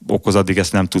problémát okoz, addig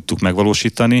ezt nem tudtuk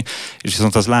megvalósítani, és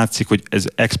viszont az látszik, hogy ez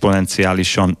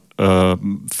exponenciálisan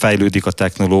fejlődik a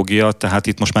technológia, tehát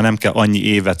itt most már nem kell annyi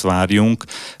évet várjunk,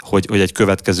 hogy egy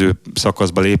következő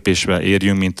szakaszba lépésre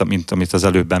érjünk, mint amit az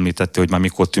előbb említette, hogy már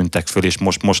mikor tűntek föl, és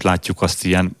most látjuk azt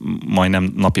ilyen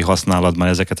majdnem napi használatban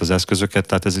ezeket az eszközöket,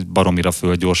 tehát ez baromira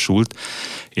fölgyorsult,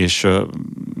 és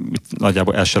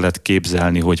nagyjából el se lehet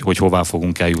képzelni, hogy hová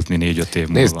fogunk eljutni 4-5 év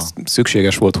múlva. Nézd,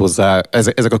 szükséges volt hozzá,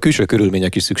 ezek a külső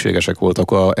körülmények is szükségesek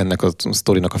voltak ennek a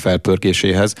sztorinak a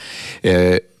felpörgéséhez.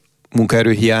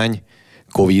 Munkaerőhiány,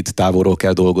 Covid, távolról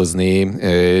kell dolgozni,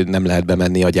 nem lehet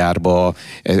bemenni a gyárba.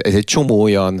 Ez egy csomó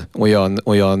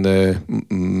olyan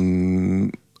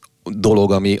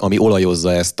dolog, ami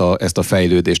olajozza ezt a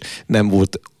fejlődést. Nem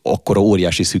volt akkora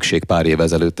óriási szükség pár év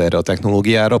ezelőtt erre a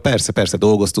technológiára. Persze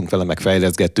dolgoztunk vele, meg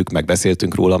fejleszgettük, meg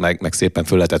beszéltünk róla, meg szépen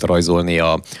föl lehetett rajzolni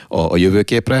a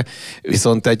jövőképre.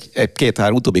 Viszont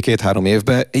utóbbi 2-3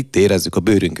 évben itt érezzük a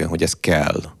bőrünkön, hogy ez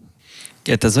kell.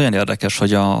 Ez olyan érdekes,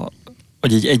 hogy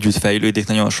így együtt fejlődik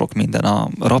nagyon sok minden. A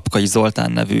Rapkai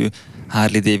Zoltán nevű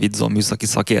Harley Davidson műszaki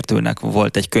szakértőnek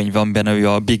volt egy könyv, amiben ő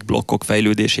a big blokkok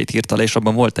fejlődését írta le, és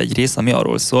abban volt egy rész, ami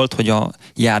arról szólt, hogy a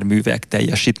járművek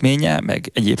teljesítménye,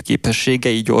 meg egyéb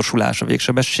képességei, gyorsulása,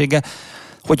 végsebessége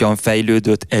hogyan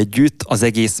fejlődött együtt az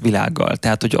egész világgal.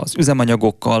 Tehát, hogy az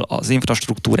üzemanyagokkal, az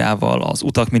infrastruktúrával, az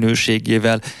utak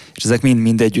minőségével, és ezek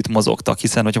mind együtt mozogtak,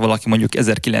 hiszen hogyha valaki mondjuk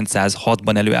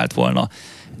 1906-ban előállt volna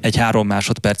egy 3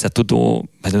 másodpercet tudó,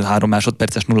 3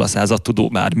 másodperces 0-100-at tudó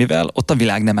bármivel, ott a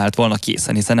világ nem állt volna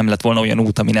készen, hiszen nem lett volna olyan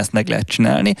út, amin ezt meg lehet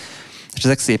csinálni, és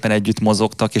ezek szépen együtt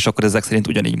mozogtak, és akkor ezek szerint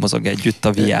ugyanígy mozog együtt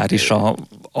a VR is,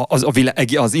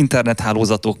 az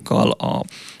internethálózatokkal, a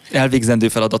elvégzendő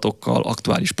feladatokkal,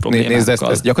 aktuális problémákkal. Nézd, ezt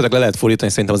gyakorlatilag le lehet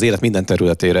fordítani szerintem az élet minden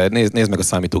területére. Nézd meg a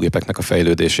számítógépeknek a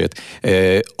fejlődését.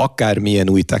 Akármilyen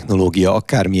új technológia,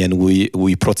 akármilyen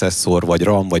új processzor, vagy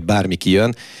RAM, vagy bármi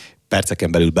kijön,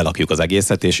 perceken belül belakjuk az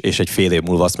egészet, és egy fél év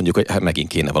múlva azt mondjuk, hogy hát megint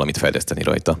kéne valamit fejleszteni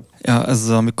rajta. Ja, ez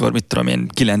amikor,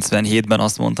 97-ben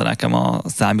azt mondta nekem a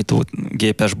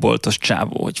számítógépes boltos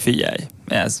csávó, hogy figyelj,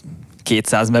 ez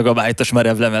 200 megabájtos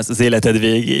merevlemez, az életed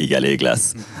végéig elég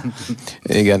lesz.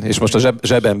 Igen, és most a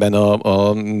zsebemben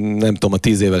nem tudom, a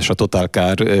 10 éves a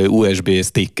Totalcar USB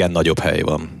sticken nagyobb hely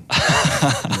van.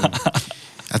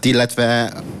 Hát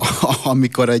illetve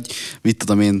amikor egy,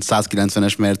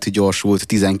 190-es Merci gyorsult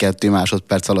 12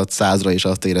 másodperc alatt 100-ra, és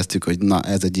azt éreztük, hogy na,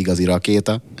 ez egy igazi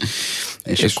rakéta.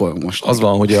 És akkor most... Az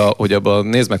van, hogy abban,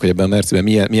 nézd meg, hogy ebben a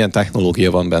Merciben milyen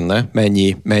technológia van benne,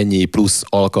 mennyi plusz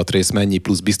alkatrész, mennyi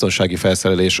plusz biztonsági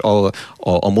felszerelés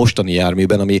a mostani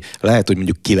járműben, ami lehet, hogy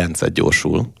mondjuk 9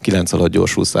 alatt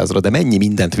gyorsul 100-ra, de mennyi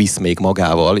mindent visz még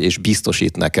magával, és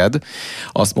biztosít neked.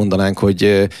 Azt mondanánk,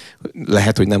 hogy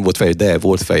lehet, hogy nem volt fejlődés, de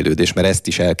volt fejlődés, mert ezt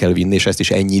is el kell vinni, és ezt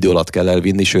is ennyi idő alatt kell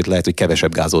elvinni, sőt lehet, hogy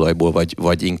kevesebb gázolajból,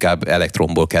 vagy inkább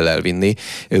elektronból kell elvinni.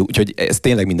 Úgyhogy ez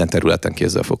tényleg minden területen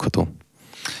kézzelfogható.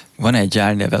 Van egy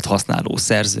álnévet használó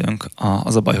szerzőnk,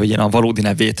 az a baj, hogy én a valódi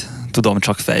nevét tudom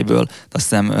csak fejből, azt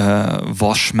hiszem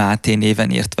Vas Máté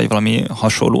néven írt, vagy valami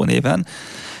hasonló néven.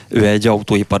 Ő egy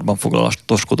autóiparban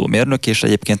foglalatoskodó mérnök, és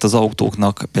egyébként az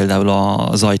autóknak például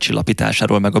a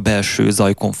zajcsillapításáról, meg a belső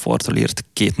zajkomfortról írt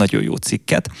 2 nagyon jó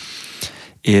cikket,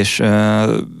 és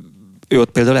ő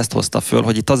ott például ezt hozta föl,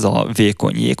 hogy itt az a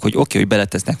vékony jég, hogy oké, hogy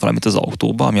beletesznek valamit az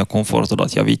autóba, ami a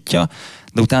komfortodat javítja,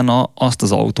 de utána azt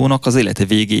az autónak az élete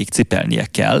végéig cipelnie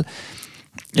kell.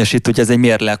 És itt ugye ez egy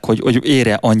mérleg, hogy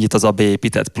ére annyit az a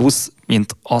beépített plusz,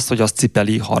 mint az, hogy azt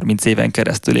cipeli 30 éven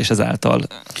keresztül, és ezáltal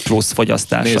plusz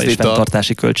fogyasztása és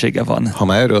fenntartási költsége van. Ha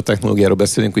már erről a technológiáról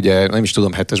beszélünk, ugye nem is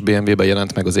tudom, 7-es BMW-ben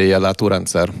jelent meg az éjjellátó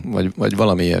rendszer, vagy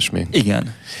valami ilyesmi.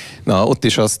 Igen. Na, ott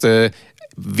is azt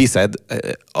viszed,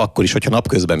 akkor is, hogyha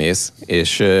napközben mész,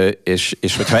 és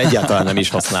hogyha egyáltalán nem is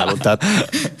használod. Tehát...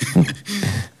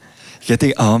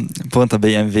 Pont a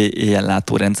BMW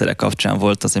éjjellátó rendszere kapcsán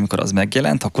volt az, amikor az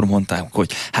megjelent, akkor mondták,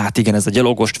 hogy hát igen, ez a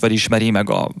gyalogost felismeri, meg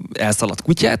a elszaladt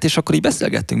kutyát, és akkor így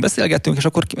beszélgettünk, és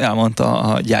akkor elmondta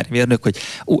a gyármérnök, hogy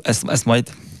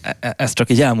ezt csak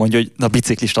így elmondja, hogy a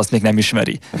biciklist azt még nem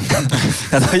ismeri.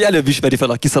 Tehát, hogy előbb ismeri fel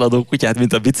a kiszaladó kutyát,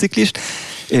 mint a biciklist,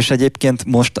 és egyébként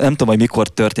most nem tudom, hogy mikor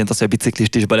történt az, hogy a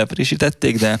biciklist is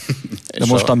belefrissítették, de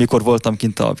most, amikor voltam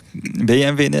kint a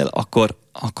BMW-nél,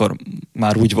 akkor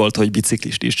már úgy volt, hogy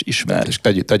biciklist is ismer. És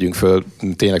tegyünk föl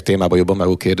tényleg témába jobban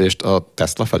megó kérdést, a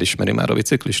Tesla felismeri már a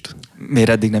biciklist? Miért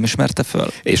eddig nem ismerte föl?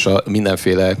 És a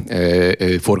mindenféle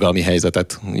forgalmi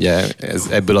helyzetet, ugye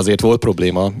ebből azért volt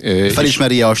probléma.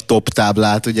 Felismeri a stop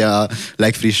táblát, ugye a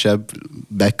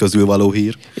legfrissebbek közül való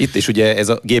hír. Itt is ugye ez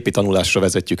a gépi tanulásra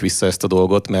vezetjük vissza ezt a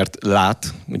dolgot, mert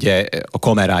lát ugye a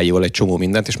kameráival egy csomó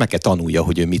mindent, és meg kell tanulja,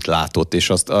 hogy ő mit látott, és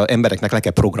azt az embereknek le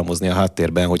kell programozni a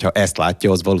háttérben, hogyha ezt látja,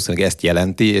 az valószínűleg ezt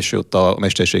jelenti, és ott a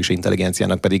mesterséges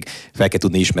intelligenciának pedig fel kell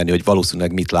tudni ismerni, hogy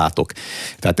valószínűleg mit látok.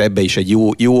 Tehát ebbe is egy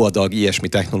jó adag ilyesmi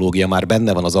technológia már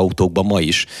benne van az autókban ma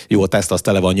is. Jó, a Tesla az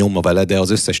tele van nyomva vele, de az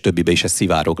összes többibe is ez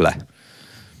szivárog le.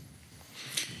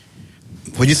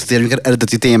 Hogy visszatérjünk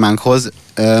eredeti témánkhoz,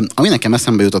 ami nekem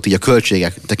eszembe jutott így a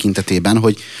költségek tekintetében,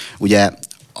 hogy ugye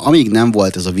amíg nem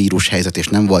volt ez a vírus helyzet, és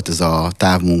nem volt ez a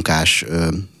távmunkás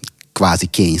kvázi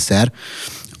kényszer,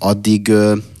 addig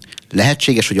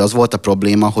Lehetséges, hogy az volt a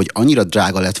probléma, hogy annyira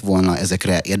drága lett volna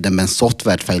ezekre érdemben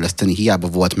szoftvert fejleszteni, hiába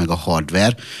volt meg a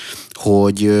hardware,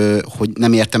 hogy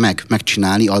nem érte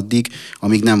megcsinálni addig,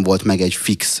 amíg nem volt meg egy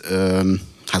fix,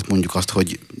 hát mondjuk azt,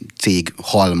 hogy cég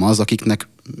halmaz,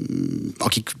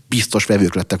 akik biztos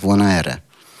vevők lettek volna erre.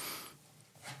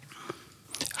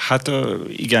 Hát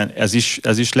igen, ez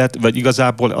is lehet, vagy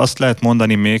igazából azt lehet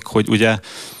mondani még, hogy ugye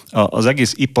az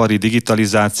egész ipari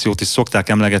digitalizációt is szokták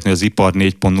emlegetni, hogy az ipar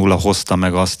 4.0 hozta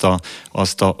meg azt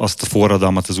a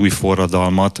forradalmat, az új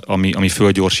forradalmat, ami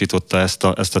fölgyorsította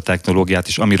ezt a technológiát,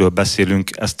 és amiről beszélünk,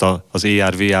 az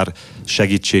AR-VR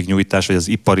segítségnyújtás, vagy az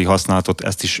ipari használatot,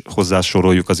 ezt is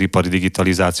hozzásoroljuk az ipari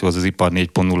digitalizációhoz, az ipar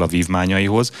 4.0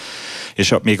 vívmányaihoz.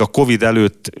 És még a Covid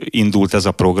előtt indult ez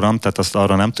a program, tehát azt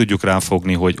arra nem tudjuk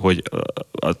ráfogni, hogy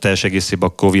a teljes egészében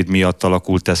a Covid miatt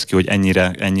alakult ez ki, hogy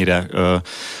ennyire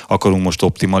akarunk most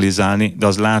optimalizálni, de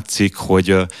az látszik,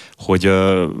 hogy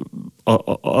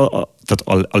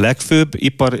tehát a legfőbb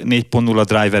ipar 4.0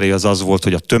 driveré az volt,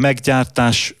 hogy a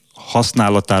tömeggyártás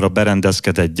használatára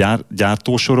berendezkedett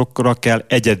gyártósorokra kell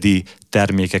egyedi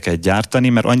termékeket gyártani,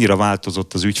 mert annyira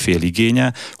változott az ügyfél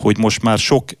igénye, hogy most már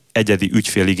sok egyedi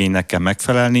ügyféligénynek kell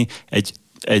megfelelni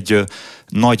egy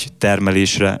nagy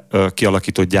termelésre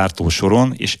kialakított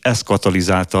gyártósoron, és ez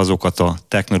katalizálta azokat a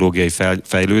technológiai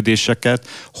fejlődéseket,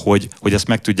 hogy ezt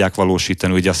meg tudják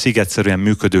valósítani. Ugye a szigetszerűen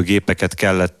működő gépeket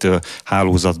kellett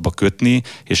hálózatba kötni,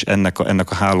 és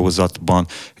ennek a hálózatban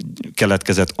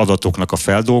keletkezett adatoknak a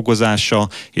feldolgozása,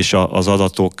 és az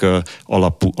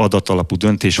adatalapú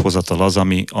döntéshozatal az,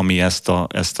 ami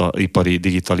ezt a ipari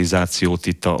digitalizációt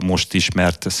itt a most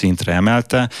ismert szintre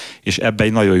emelte, és ebben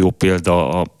egy nagyon jó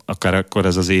példa akkor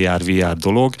ez az AR-VR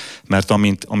dolog, mert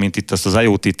amint itt ezt az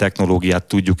IoT technológiát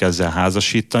tudjuk ezzel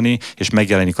házasítani, és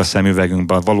megjelenik a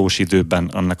szemüvegünkben a valós időben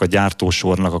annak a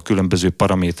gyártósornak a különböző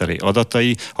paraméterei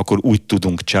adatai, akkor úgy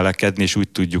tudunk cselekedni, és úgy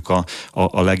tudjuk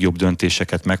a legjobb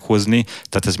döntéseket meghozni.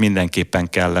 Tehát ez mindenképpen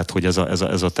kellett, hogy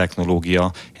ez a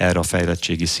technológia erre a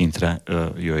fejlettségi szintre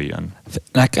jöjjön.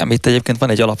 Nekem itt egyébként van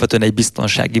alapvetően egy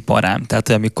biztonsági parám. Tehát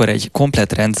amikor egy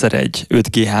komplett rendszer egy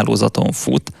 5G hálózaton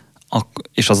fut,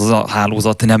 és az a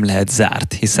hálózat nem lehet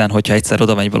zárt, hiszen hogyha egyszer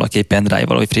oda megy valaki egy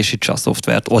pendrive-val, hogy frissítse a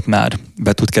szoftvert, ott már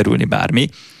be tud kerülni bármi.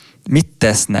 Mit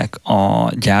tesznek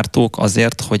a gyártók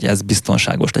azért, hogy ez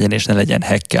biztonságos legyen, és ne legyen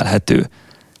hackelhető?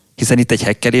 Hiszen itt egy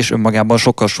hackelés önmagában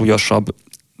sokkal súlyosabb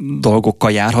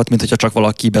dolgokkal járhat, mint hogyha csak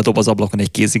valaki bedob az ablakon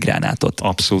egy kézigránátot.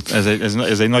 Abszolút.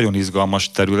 Ez egy nagyon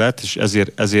izgalmas terület, és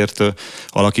ezért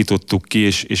alakítottuk ki,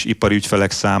 és ipari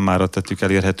ügyfelek számára tettük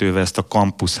elérhetővé ezt a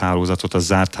campus hálózatot, a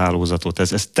zárt hálózatot.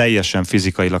 Ez teljesen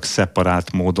fizikailag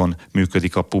szeparált módon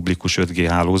működik a publikus 5G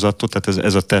hálózatot, tehát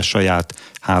ez a te saját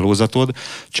hálózatod,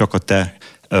 csak a te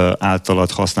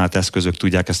általad használt eszközök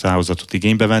tudják ezt a hálózatot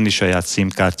igénybe venni, saját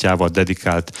SIM-kártyával,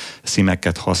 dedikált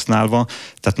SIM-eket használva.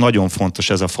 Tehát nagyon fontos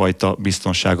ez a fajta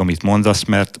biztonság, amit mondasz,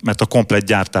 mert a komplett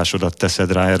gyártásodat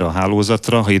teszed rá erre a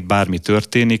hálózatra, ha itt bármi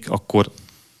történik, akkor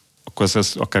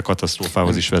ez akár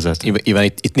katasztrófához is vezet. Iván,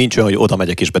 itt nincs olyan, hogy oda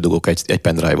megyek és bedugok egy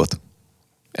pendrive-ot.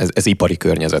 Ez ipari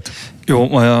környezet.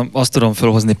 Jó, azt tudom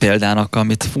felhozni példának,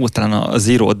 amit talán a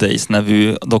Zero Days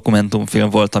nevű dokumentumfilm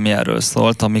volt, ami erről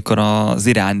szólt, amikor az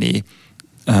iráni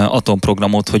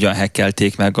atomprogramot hogyan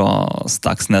hackelték meg a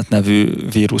Stuxnet nevű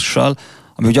vírussal,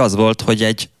 ami ugye az volt,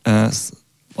 hogy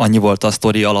annyi volt a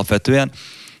sztori alapvetően,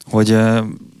 hogy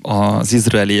az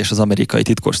izraeli és az amerikai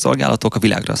titkos szolgálatok a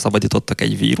világra szabadítottak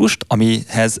egy vírust,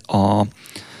 amihez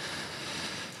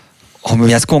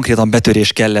konkrétan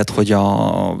betörés kellett, hogy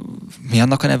mi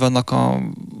annak a neve,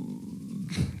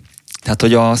 tehát,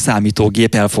 hogy a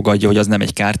számítógép elfogadja, hogy az nem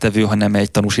egy kártevő, hanem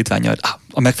egy tanúsítvány.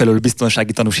 A megfelelő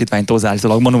biztonsági tanúsítványt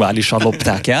állítólag manuálisan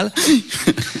lopták el.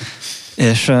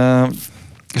 És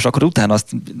akkor utána azt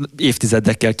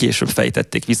évtizedekkel később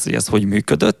fejtették vissza, hogy ez hogy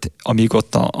működött, amíg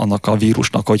ott annak a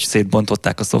vírusnak, hogy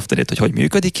szétbontották a szoftverét, hogy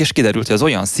működik, és kiderült, hogy az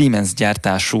olyan Siemens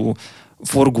gyártású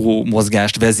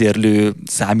forgómozgást vezérlő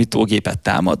számítógépet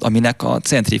támad, aminek a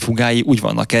centrifugái úgy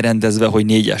vannak elrendezve, hogy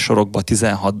 4-es sorokba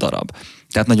 16 darab.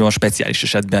 Tehát nagyon speciális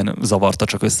esetben zavarta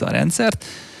csak össze a rendszert.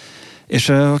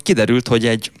 És kiderült,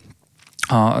 hogy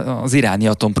az iráni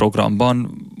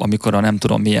atomprogramban, amikor a nem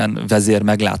tudom milyen vezér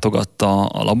meglátogatta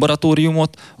a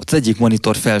laboratóriumot, ott az egyik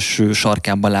monitor felső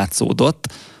sarkában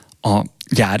látszódott a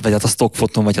vagy a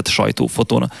stockfotón, vagy a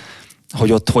sajtófotón,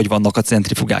 hogy ott hogy vannak a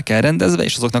centrifugák elrendezve,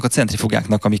 és azoknak a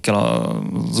centrifugáknak, amikkel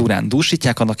az urán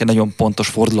dúsítják, annak egy nagyon pontos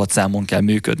fordulatszámon kell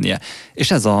működnie.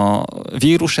 És ez a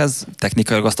vírus, ez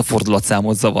technikailag azt a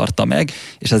fordulatszámot zavarta meg,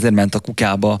 és ezért ment a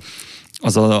kukába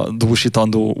az a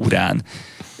dúsítandó urán.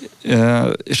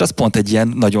 És az pont egy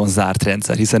ilyen nagyon zárt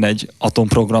rendszer, hiszen egy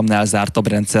atomprogramnál zártabb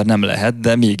rendszer nem lehet,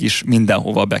 de mégis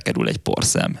mindenhova bekerül egy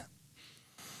porszem.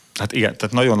 Hát igen,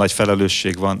 tehát nagyon nagy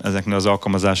felelősség van ezeknél az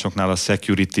alkalmazásoknál a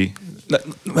security.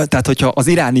 Tehát, hogyha az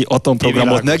iráni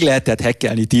atomprogramot meg lehetett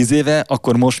hackelni 10 éve,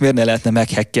 akkor most miért ne lehetne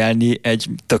meghackelni egy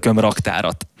tököm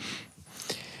raktárat?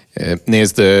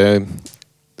 Nézd,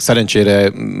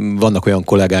 szerencsére vannak olyan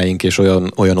kollégáink és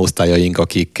olyan osztályaink,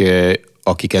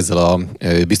 akik ezzel a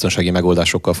biztonsági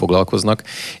megoldásokkal foglalkoznak,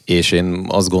 és én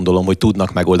azt gondolom, hogy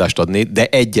tudnak megoldást adni, de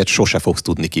egyet sose fogsz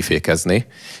tudni kifékezni,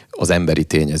 az emberi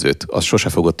tényezőt. Azt sose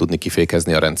fogod tudni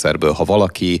kifékezni a rendszerből. Ha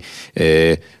valaki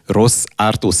rossz,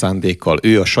 ártó szándékkal,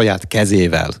 ő a saját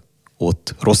kezével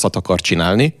ott rosszat akar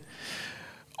csinálni,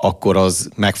 akkor az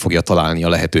meg fogja találni a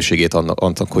lehetőségét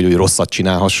annak, hogy ő rosszat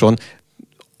csinálhasson,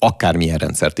 akármilyen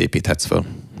rendszert építhetsz föl.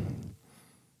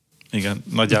 Igen,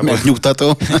 nagyjából.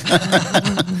 Megnyugtató.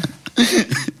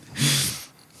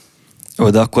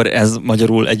 De akkor ez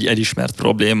magyarul egy elismert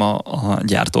probléma a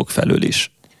gyártók felől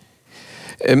is.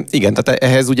 Igen, tehát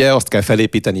ehhez ugye azt kell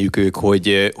felépíteniük ők,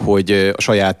 hogy a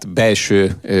saját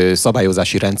belső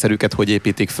szabályozási rendszerüket hogy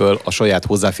építik föl, a saját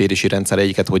hozzáférési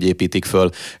rendszereiket hogy építik föl,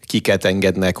 kiket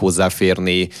engednek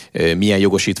hozzáférni, milyen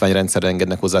jogosítványrendszerre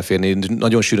engednek hozzáférni.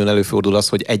 Nagyon sűrűn előfordul az,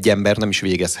 hogy egy ember nem is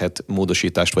végezhet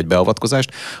módosítást vagy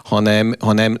beavatkozást,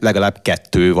 hanem legalább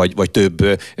 2 vagy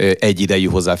több egyidejű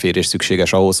hozzáférés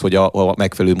szükséges ahhoz, hogy a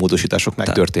megfelelő módosítások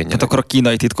megtörténjenek. Tehát akkor a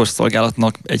kínai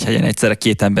titkosszolgálatnak egy helyen egyszerre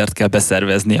 2 embert kell beszervezni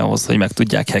ahhoz, hogy meg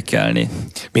tudják hackelni.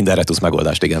 Mindenre tudsz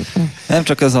megoldást, igen. Nem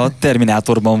csak ez a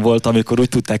Terminátorban volt, amikor úgy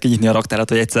tudták kinyitni a raktárat,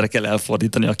 hogy egyszerre kell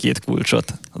elfordítani a 2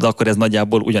 kulcsot. De akkor ez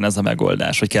nagyjából ugyanez a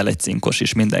megoldás, hogy kell egy cinkos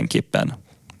is mindenképpen,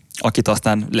 akit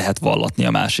aztán lehet vallatni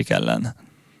a másik ellen.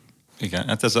 Igen,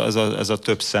 hát ez a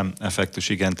több szem effektus,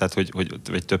 igen, tehát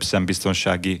hogy több szem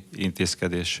biztonsági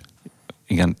intézkedés.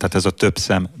 Igen, tehát ez a több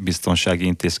szem biztonsági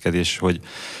intézkedés, hogy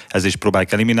ez is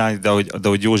próbálják eliminálni, de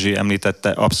ahogy Józsi említette,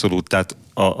 abszolút, tehát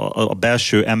a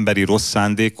belső emberi rossz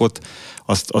szándékot,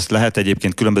 azt lehet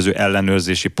egyébként különböző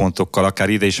ellenőrzési pontokkal, akár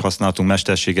ide is használhatunk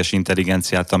mesterséges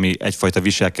intelligenciát, ami egyfajta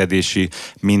viselkedési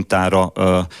mintára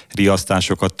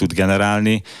riasztásokat tud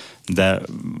generálni, de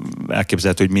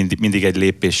elképzelhető, hogy mindig egy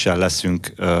lépéssel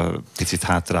leszünk picit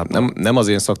hátrább. Nem az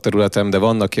én szakterületem, de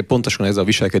vannak pontosan ez a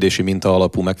viselkedési minta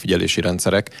alapú megfigyelési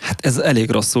rendszerek. Hát ez elég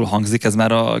rosszul hangzik, ez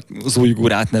már az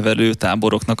ujgurát nevelő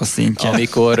táboroknak a szintje.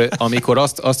 Amikor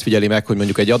azt figyeli meg, hogy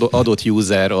mondjuk egy adott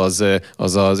user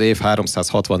az év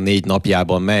 364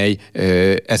 napjában mely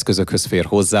eszközökhöz fér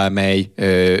hozzá, mely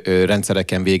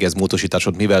rendszereken végez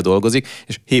módosításot, mivel dolgozik,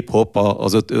 és hip-hop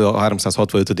a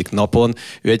 365. napon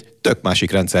ő egy tök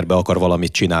másik rendszerbe akar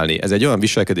valamit csinálni. Ez egy olyan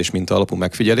viselkedés minta alapú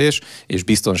megfigyelés és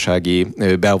biztonsági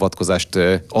beavatkozást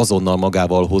azonnal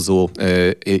magával hozó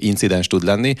incidens tud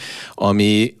lenni,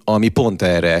 ami pont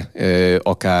erre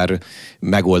akár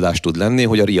megoldás tud lenni,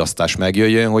 hogy a riasztás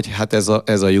megjöjjön, hogy hát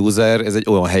ez a user ez egy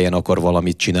olyan helyen akar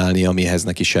valamit csinálni, amihez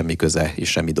neki semmi köze és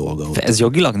semmi dolga. De ez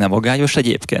jogilag nem agályos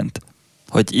egyébként?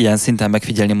 Hogy ilyen szinten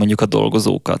megfigyelni mondjuk a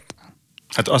dolgozókat?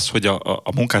 Hát az, hogy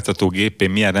a munkáltató gépén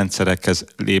milyen rendszerekhez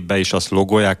lép be, és azt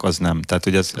logolják, az nem. Tehát,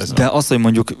 hogy de az, hogy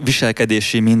mondjuk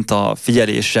viselkedési minta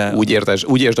figyelése...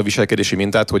 Úgy értsd a viselkedési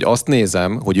mintát, hogy azt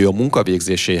nézem, hogy ő a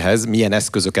munkavégzéséhez milyen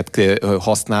eszközöket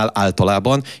használ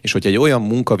általában, és hogy egy olyan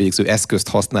munkavégző eszközt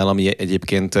használ, ami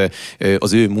egyébként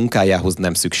az ő munkájához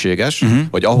nem szükséges,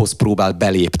 vagy ahhoz próbál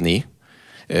belépni,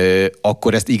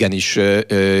 akkor ezt igenis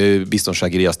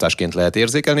biztonsági riasztásként lehet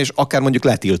érzékelni, és akár mondjuk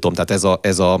letiltom, tehát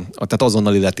tehát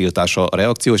azonnali letiltása a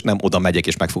reakció, és nem oda megyek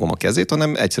és megfogom a kezét,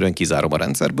 hanem egyszerűen kizárom a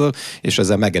rendszerből, és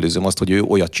ezzel megelőzöm azt, hogy ő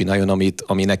olyat csináljon,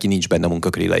 ami neki nincs benne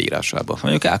munkaköré leírásában.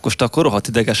 Mondjuk Ákos, te akkor rohadt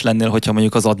ideges lennél, hogyha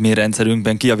mondjuk az admin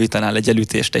rendszerünkben kijavítanál egy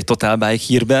elütést egy TotalBike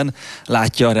hírben,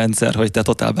 látja a rendszer, hogy te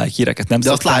TotalBike híreket nem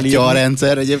szoktál írni. De azt látja a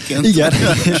rendszer egyébként. Igen,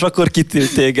 és akkor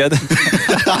kitilt téged.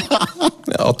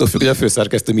 Attól függ, hogy a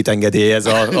főszerkesztő mit engedélyez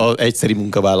az egyszeri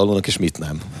munkavállalónak, és mit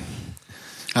nem.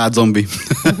 Hát zombi.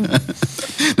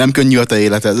 Nem könnyű a te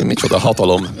életed. Micsoda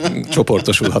hatalom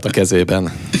csoportosulhat a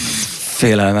kezében.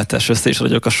 Félelmetes, össze is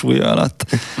vagyok a súlya alatt.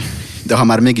 De ha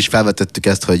már mégis felvetettük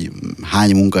ezt, hogy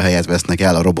hány munkahelyet vesznek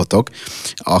el a robotok,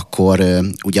 akkor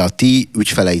ugye a ti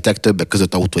ügyfeleitek többek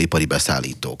között autóipari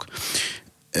beszállítók.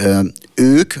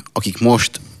 Ők, akik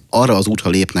most arra az útra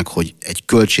lépnek, hogy egy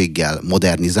költséggel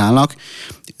modernizálnak,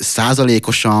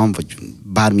 százalékosan, vagy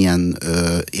bármilyen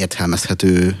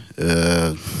értelmezhető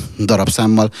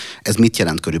darabszámmal, ez mit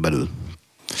jelent körülbelül?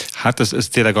 Hát ez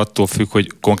tényleg attól függ,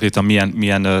 hogy konkrétan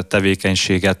milyen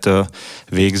tevékenységet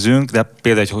végzünk, de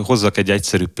például, hogy hozzak egy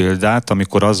egyszerű példát,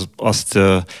 amikor azt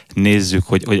nézzük,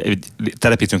 hogy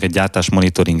telepítünk egy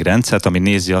gyártásmonitoring rendszert, ami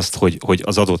nézi azt, hogy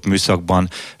az adott műszakban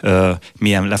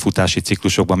milyen lefutási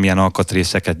ciklusokban milyen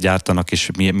alkatrészeket gyártanak, és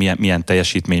milyen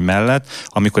teljesítmény mellett.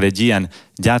 Amikor egy ilyen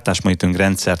gyártásmonitoring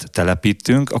rendszert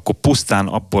telepítünk, akkor pusztán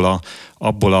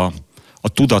abból a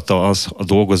tudata az a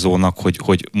dolgozónak,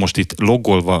 hogy most itt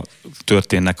loggolva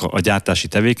történnek a gyártási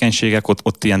tevékenységek,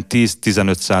 ott ilyen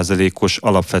 10-15%-os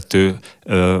alapvető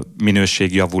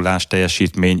minőségjavulás,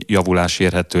 teljesítményjavulás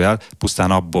érhető el,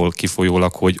 pusztán abból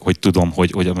kifolyólag, hogy tudom,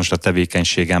 hogy most a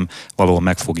tevékenységem valahol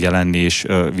meg fog jelenni, és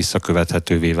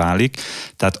visszakövethetővé válik.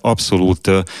 Tehát abszolút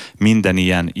minden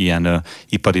ilyen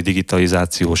ipari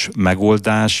digitalizációs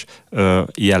megoldás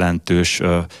jelentős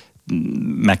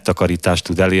megtakarítást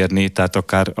tud elérni, tehát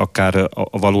akár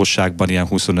a valóságban ilyen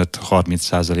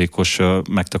 25-30%-os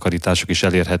megtakarítások is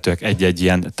elérhetőek egy-egy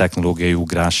ilyen technológiai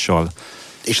ugrással.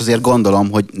 És azért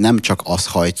gondolom, hogy nem csak az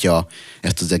hajtja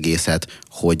ezt az egészet,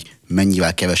 hogy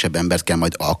mennyivel kevesebb embert kell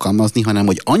majd alkalmazni, hanem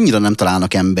hogy annyira nem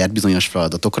találnak embert bizonyos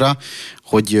feladatokra,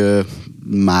 hogy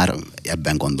már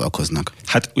ebben gondolkoznak.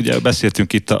 Hát ugye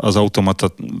beszéltünk itt az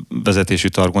automata vezetésű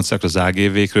targoncákról, az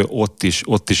AGV-kről,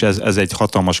 ott is ez egy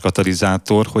hatalmas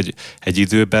katalizátor, hogy egy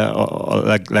időben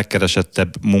a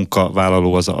legkeresettebb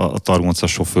munkavállaló az a targonca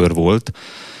sofőr volt,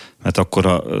 mert akkor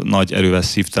a nagy erővel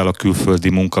szívta el a külföldi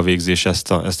munkavégzés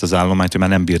ezt az állományt, hogy már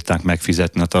nem bírták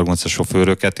megfizetni a targonca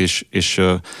sofőröket, és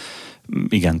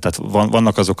igen, tehát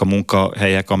vannak azok a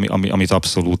munkahelyek, amit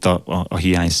abszolút a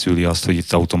hiány szüli azt, hogy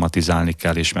itt automatizálni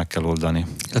kell és meg kell oldani.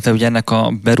 Tehát ugye ennek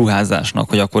a beruházásnak,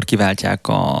 hogy akkor kiváltják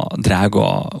a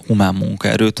drága humán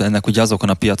munkaerőt, ennek ugye azokon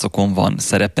a piacokon van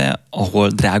szerepe, ahol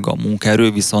drága a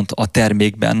munkaerő, viszont a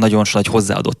termékben nagyon nagy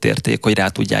hozzáadott érték, hogy rá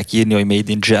tudják írni, hogy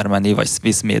Made in Germany, vagy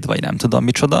Swiss Made, vagy nem tudom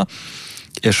micsoda,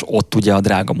 és ott ugye a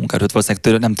drága munkaerőt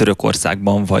valószínűleg nem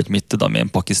Törökországban, vagy mit tudom én,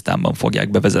 Pakisztánban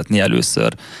fogják bevezetni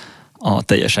először a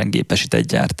teljesen gépesített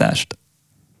gyártást.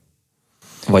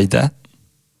 Vagy de?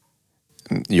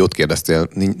 Jót kérdeztél,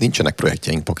 nincsenek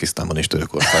projektjeink Pakisztánban és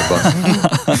Törökországban.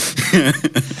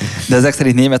 De ezek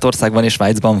szerint Németországban és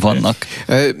Svájcban vannak.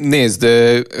 Nézd,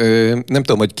 nem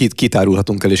tudom, hogy kit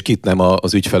árulhatunk el, és kit nem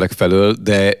az ügyfelek felől,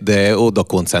 de oda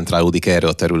koncentrálódik erre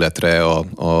a területre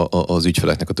az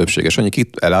ügyfeleknek a többsége. És annyi,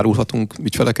 kit elárulhatunk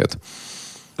ügyfeleket?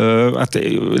 Hát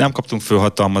nem kaptunk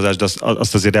fölhatalmazást, de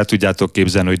azt azért el tudjátok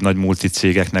képzelni, hogy nagy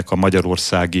multicégeknek a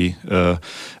magyarországi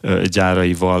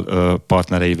gyáraival,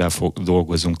 partnereivel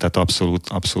dolgozunk, tehát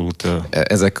abszolút.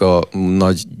 Ezek a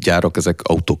nagy gyárak, ezek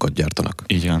autókat gyártanak.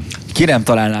 Így van. Ki nem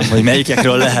találnám, hogy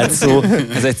melyikekről lehet szó,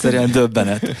 ez egyszerűen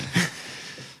döbbenet.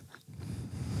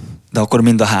 De akkor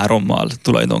mind a 3-mal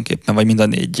tulajdonképpen, vagy mind a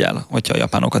 4-jel, hogyha a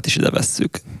japánokat is ide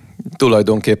vesszük.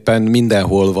 Tulajdonképpen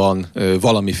mindenhol van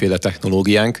valamiféle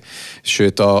technológiánk,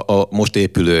 sőt a most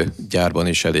épülő gyárban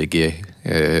is eléggé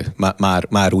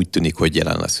már úgy tűnik, hogy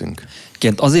jelen leszünk.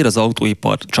 Azért az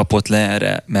autóipar csapott le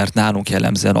erre, mert nálunk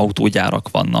jellemzően autógyárak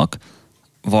vannak,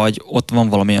 vagy ott van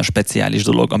valamilyen speciális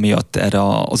dolog, amiatt erre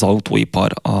az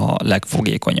autóipar a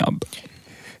legfogékonyabb?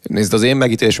 Nézd, az én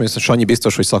megítélésem, hogy Sanyi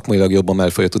biztos, hogy szakmailag jobban el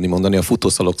fogja tudni mondani, a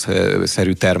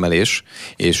futószalagszerű termelés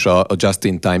és a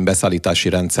just-in-time beszállítási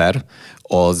rendszer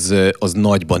az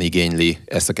nagyban igényli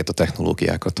ezeket a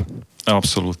technológiákat.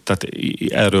 Abszolút, tehát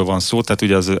erről van szó, tehát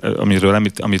ugye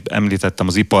amit említettem,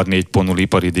 az ipar 4.0,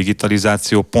 ipari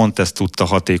digitalizáció, pont ezt tudta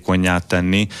hatékonnyá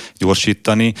tenni,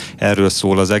 gyorsítani. Erről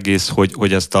szól az egész,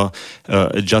 hogy ezt a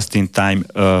just-in-time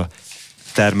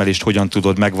termelést hogyan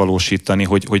tudod megvalósítani,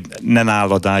 hogy ne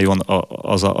nálad álljon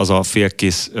az a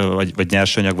félkész, vagy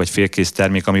nyersanyag, vagy félkész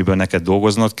termék, amiből neked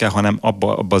dolgoznod kell, hanem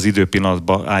abba az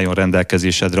időpillanatban álljon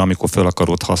rendelkezésedre, amikor fel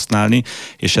akarod használni,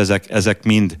 és ezek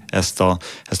mind ezt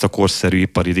a korszerű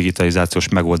ipari digitalizációs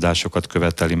megoldásokat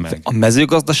követeli meg. A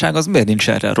mezőgazdaság az miért nincs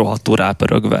erre rohadtul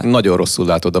rápörögve? Nagyon rosszul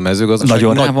látod a mezőgazdaság.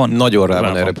 Nagyon rá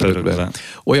van erre pörögve.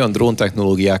 Olyan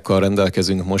dróntechnológiákkal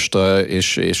rendelkezünk most,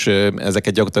 és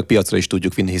ezeket gyakorlatilag piacra is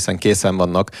tudjuk vinni, hiszen készen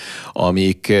vannak,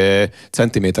 amik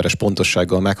centiméteres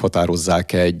pontossággal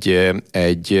meghatározzák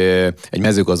egy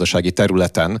mezőgazdasági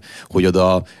területen, hogy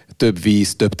oda több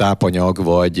víz, több tápanyag,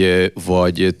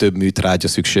 vagy több műtrágya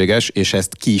szükséges, és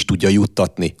ezt ki is tudja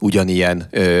juttatni ugyanilyen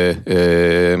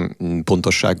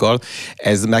pontossággal.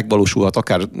 Ez megvalósulhat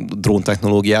akár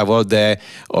dróntechnológiával, de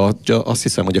azt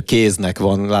hiszem, hogy a kéznek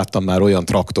láttam már olyan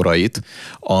traktorait,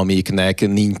 amiknek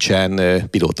nincsen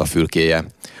pilótafülkéje,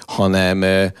 hanem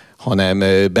hanem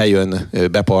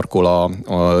beparkol,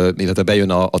 illetve bejön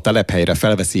a telephelyre,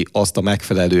 felveszi azt a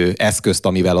megfelelő eszközt,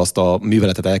 amivel azt a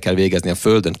műveletet el kell végezni a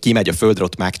Földön, kimegy a Földre,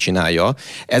 ott megcsinálja.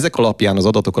 Ezek alapján, az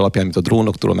adatok alapján, amit a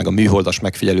drónoktól, meg a műholdas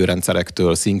megfigyelő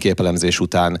rendszerektől színképelemzés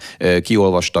után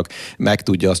kiolvastak, meg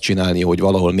tudja azt csinálni, hogy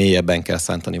valahol mélyebben kell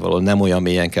szántani, valahol nem olyan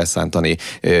mélyen kell szántani,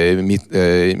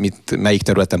 melyik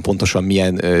területen pontosan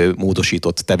milyen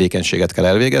módosított tevékenységet kell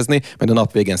elvégezni, majd a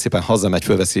nap végén szépen hazamegy,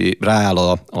 fölveszi, rááll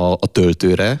a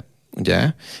töltőre,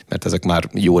 ugye, mert ezek már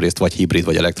jó részt vagy hibrid,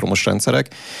 vagy elektromos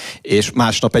rendszerek, és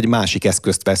másnap egy másik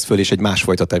eszközt vesz föl, és egy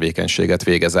másfajta tevékenységet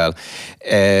végez el.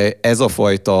 Ez a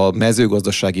fajta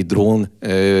mezőgazdasági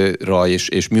drónra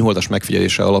és műholdas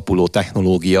megfigyelésre alapuló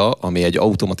technológia, ami egy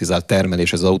automatizált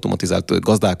termelés, ez automatizált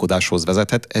gazdálkodáshoz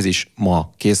vezethet, ez is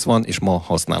ma kész van, és ma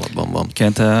használatban van.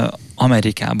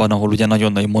 Amerikában, ahol ugye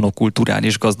nagyon nagy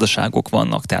monokulturális gazdaságok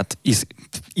vannak, tehát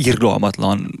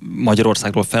irgalmatlan,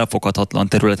 Magyarországról felfoghatatlan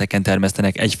területeken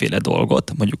termesztenek egyféle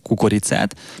dolgot, mondjuk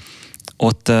kukoricát,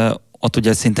 ott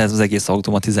ugye szinte ez az egész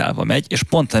automatizálva megy, és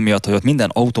pont emiatt, hogy ott minden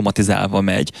automatizálva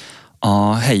megy,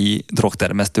 a helyi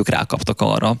drogtermesztők rákaptak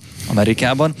arra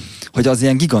Amerikában, hogy az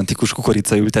ilyen gigantikus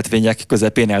kukoricaültetvények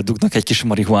közepén eldugnak egy kis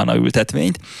marihuána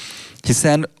ültetvényt,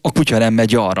 hiszen a kutya nem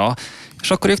megy arra,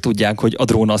 és akkor ők tudják, hogy a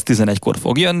drón az 11-kor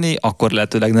fog jönni, akkor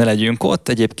lehetőleg ne legyünk ott.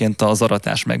 Egyébként az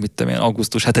aratás meg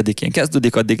augusztus 7-én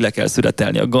kezdődik, addig le kell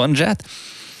szüretelni a gandzsát,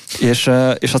 és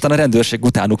aztán a rendőrség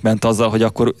utánuk ment azzal, hogy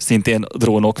akkor szintén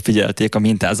drónok figyelték a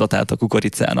mintázatát a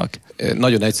kukoricának.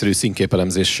 Nagyon egyszerű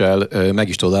színképelemzéssel meg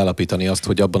is tudod állapítani azt,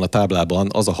 hogy abban a táblában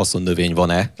az a haszonnövény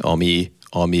van-e,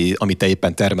 ami te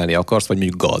éppen termelni akarsz, vagy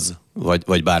mondjuk gaz,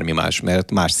 vagy bármi más,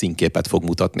 mert más színképet fog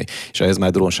mutatni. És ehhez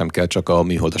már drón sem kell, csak a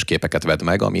műholdas képeket vedd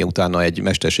meg, ami utána egy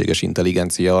mesterséges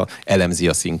intelligencia elemzi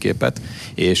a színképet,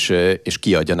 és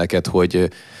kiadja neked,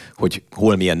 hogy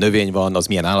hol milyen növény van, az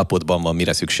milyen állapotban van,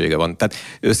 mire szüksége van. Tehát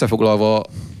összefoglalva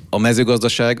a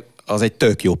mezőgazdaság az egy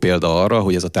tök jó példa arra,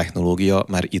 hogy ez a technológia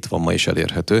már itt van ma is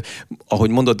elérhető. Ahogy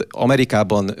mondod,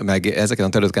 Amerikában meg ezeken a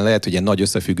területeken lehet, hogy ilyen nagy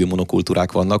összefüggő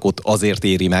monokultúrák vannak, ott azért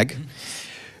éri meg.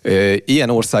 Ilyen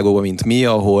országokban, mint mi,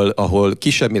 ahol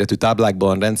kisebb méretű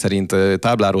táblákban rendszerint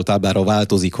tábláról táblára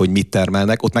változik, hogy mit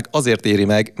termelnek, ott meg azért éri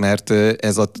meg, mert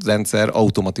ez a rendszer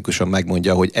automatikusan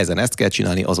megmondja, hogy ezen ezt kell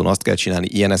csinálni, azon azt kell csinálni,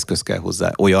 ilyen eszköz kell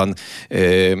hozzá, olyan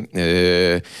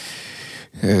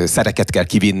szereket kell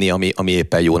kivinni, ami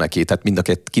éppen jó neki. Tehát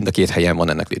mind a két helyen van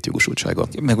ennek létjogosultsága.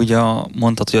 Meg ugye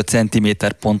mondtad, hogy a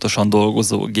centiméter pontosan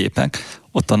dolgozó gépek,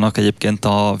 ott annak egyébként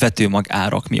a vetőmag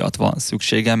árak miatt van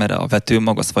szüksége, mert a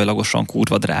vetőmag az fajlagosan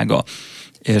kurva drága.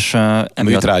 És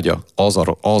műtrágya. Az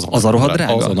a rohadt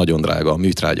drága? Az a nagyon drága, a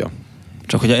műtrágya.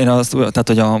 Csak hogy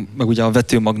én meg ugye a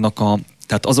vetőmagnak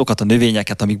tehát azokat a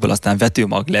növényeket, amikből aztán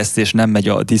vetőmag lesz, és nem megy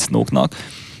a disznóknak,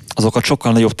 azokat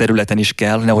sokkal nagyobb területen is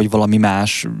kell, nehogy valami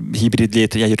más hibrid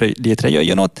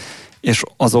létrejöjjön ott, és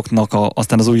azoknak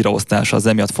aztán az újraosztása az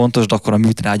emiatt fontos, de akkor a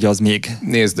műtrágya az még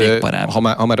parább.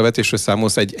 Ha már a vetésről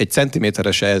számolsz, egy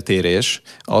centiméteres eltérés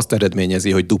azt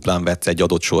eredményezi, hogy duplán vetsz egy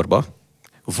adott sorba,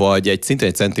 vagy szintén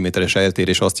egy centiméteres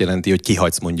eltérés azt jelenti, hogy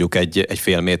kihagysz mondjuk egy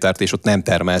fél métert, és ott nem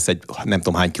termelsz egy nem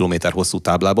tudom hány kilométer hosszú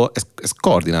táblába, ez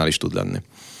kardinális tud lenni.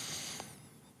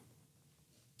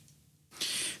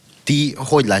 Ti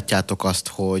hogy látjátok azt,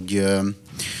 hogy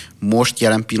most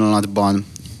jelen pillanatban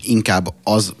inkább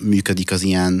az működik az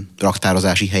ilyen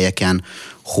raktározási helyeken,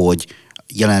 hogy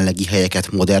jelenlegi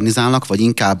helyeket modernizálnak, vagy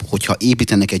inkább, hogyha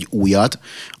építenek egy újat,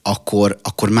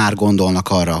 akkor már gondolnak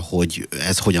arra, hogy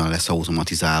ez hogyan lesz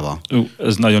automatizálva?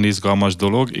 Ez nagyon izgalmas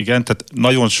dolog, igen. Tehát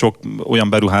nagyon sok olyan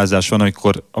beruházás van,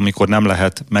 amikor nem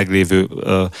lehet meglévő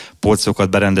polcokat,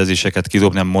 berendezéseket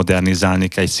kidobni, nem modernizálni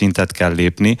kell, egy szintet kell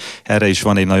lépni. Erre is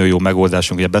van egy nagyon jó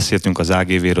megoldásunk. Ugye beszéltünk az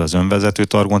AGV-ről, az önvezető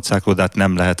targoncákról, de hát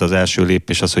nem lehet az első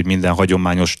lépés az, hogy minden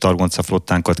hagyományos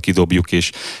targoncaflottánkat kidobjuk,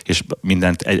 és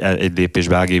mindent egy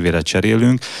lépésbe AGV-re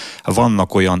cserélünk.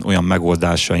 Vannak olyan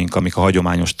megoldásaink, amik a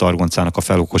hagyományos targoncának a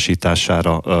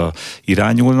felokosítására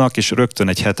irányulnak, és rögtön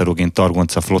egy heterogén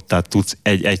targonca flottát tudsz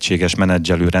egy egységes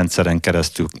menedzselő rendszeren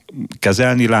keresztül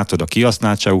kezelni. Látod a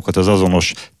kihasználtságukat, az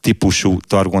azonos típusú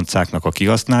targoncáknak a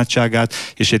kihasználtságát,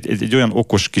 és egy olyan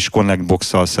okos kis connect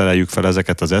box-szal szereljük fel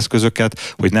ezeket az eszközöket,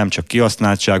 hogy nem csak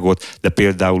kihasználtságot, de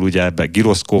például ugye ebben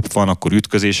giroszkóp van, akkor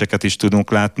ütközéseket is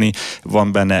tudunk látni.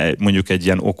 Van benne mondjuk egy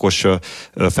ilyen okos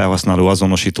felhasználó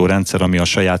azonosító rendszer, ami a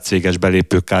saját céges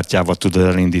belépőkártyával tud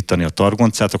elindítani a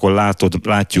targoncát, akkor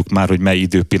látjuk már, hogy mely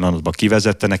időpillanatban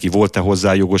kivezette neki, volt-e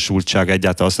hozzá jogosultság,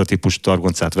 egyáltalán azt a típusú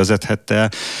targoncát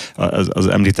vezethette. Az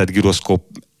említett giroszkóp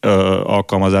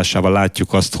alkalmazásával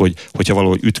látjuk azt, hogyha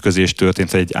valahogy ütközés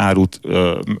történt, vagy egy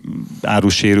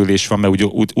árusérülés van, mert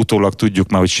utólag tudjuk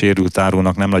már, hogy sérült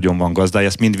árunak nem nagyon van gazdája,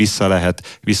 ezt mind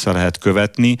vissza lehet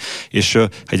követni, és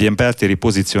egy ilyen beltéri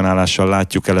pozicionálással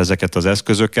látjuk el ezeket az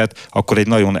eszközöket, akkor egy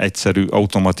nagyon egyszerű,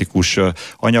 automatikus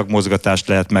anyagmozgatást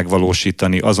lehet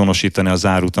megvalósítani, azonosítani az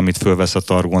árut, amit fölvesz a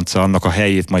targonca, annak a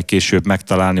helyét majd később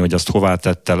megtalálni, hogy azt hová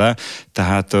tette le.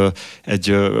 Tehát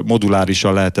egy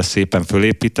modulárisan lehet ezt szépen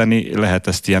fölépíteni, lehet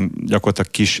ezt ilyen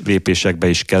gyakorlatilag kis lépésekbe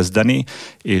is kezdeni,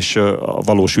 és a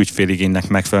valós ügyféligénynek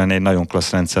megfelelően egy nagyon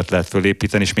klassz rendszert lehet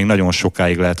fölépíteni, és még nagyon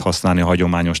sokáig lehet használni a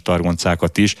hagyományos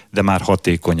targoncákat is, de már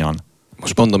hatékonyan.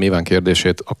 Most mondom Iván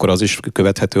kérdését, akkor az is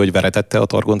követhető, hogy veretette a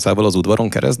targoncával az udvaron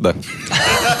keresztbe?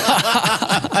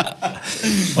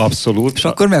 Abszolút. És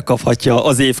akkor megkaphatja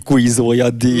az év quizzója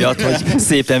díjat, hogy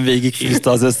szépen végigfűzte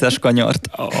az összes kanyart.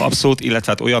 Abszolút,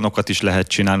 illetve hát olyanokat is lehet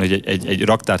csinálni, hogy egy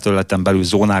raktárterületen belül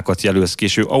zónákat jelölsz ki,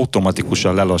 és ő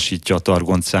automatikusan lelassítja a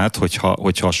targoncát,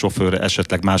 hogyha a sofőr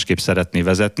esetleg másképp szeretné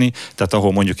vezetni. Tehát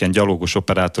ahol mondjuk ilyen gyalogos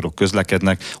operátorok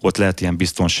közlekednek, ott lehet ilyen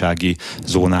biztonsági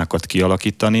zónákat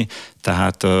kialakítani,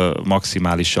 tehát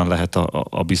maximálisan lehet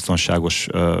a biztonságos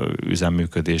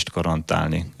üzemműködést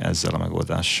garantálni ezzel a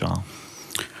megoldással.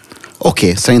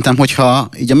 Oké, szerintem, hogyha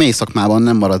így a mély szakmában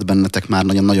nem marad bennetek már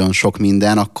nagyon-nagyon sok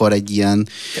minden, akkor egy ilyen...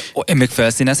 Én még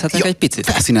felszínezhetek egy picit?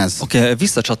 Felszínez. Oké,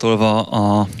 visszacsatolva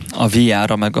a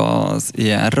VR-ra meg az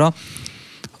IR-ra,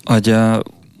 hogy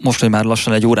most, hogy már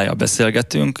lassan egy órája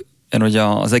beszélgetünk, én ugye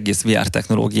az egész VR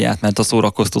technológiát, mert a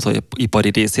szórakoztató ipari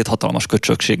részét hatalmas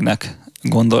köcsökségnek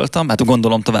gondoltam, hát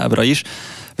gondolom továbbra is,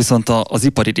 viszont az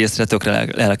ipari részre tökre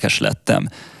lelkes lettem.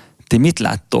 Ti mit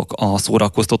láttok a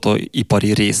szórakoztató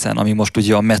ipari részen, ami most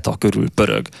ugye a meta körül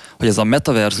pörög? Hogy ez a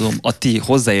metaverzum a ti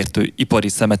hozzáértő ipari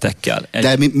szemetekkel...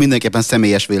 De mindenképpen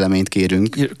személyes véleményt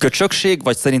kérünk. Köcsökség,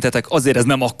 vagy szerintetek azért ez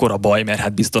nem akkora baj, mert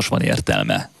hát biztos van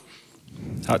értelme?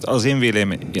 Hát az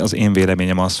én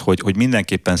véleményem az, hogy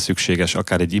mindenképpen szükséges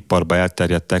akár egy iparba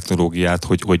elterjedt technológiát,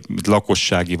 hogy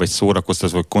lakossági vagy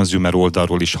szórakoztató vagy konzumer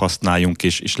oldalról is használjunk,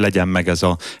 és legyen meg ez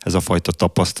a fajta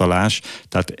tapasztalás.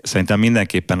 Tehát szerintem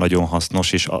mindenképpen nagyon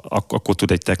hasznos, és akkor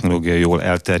tud egy technológia jól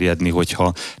elterjedni,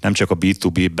 hogyha nem csak a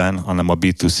B2B-ben, hanem a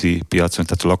B2C piacon,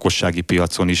 tehát a lakossági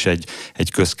piacon is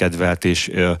egy közkedvelt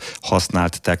és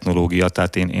használt technológia.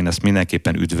 Tehát én ezt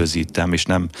mindenképpen üdvözítem, és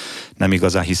nem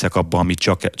igazán hiszek abban, ami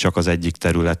csak az egyik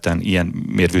területen, ilyen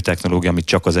mérvű technológia, amit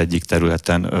csak az egyik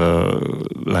területen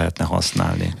lehetne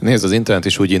használni. Nézd, az internet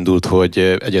is úgy indult, hogy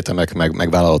egyetemek meg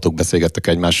vállalatok beszélgettek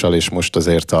egymással, és most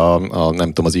azért nem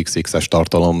tudom, az XX-es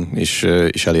tartalom is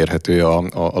elérhető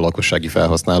a lakossági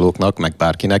felhasználóknak, meg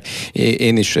bárkinek.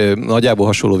 Én is nagyjából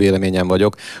hasonló véleményem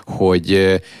vagyok,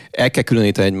 hogy el kell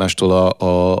különíteni egymástól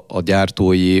a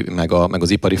gyártói, meg az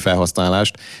ipari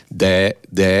felhasználást,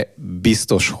 de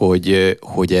biztos,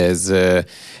 hogy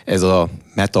ez a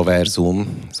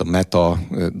metaverzum, ez a meta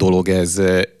dolog,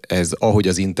 ez ahogy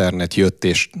az internet jött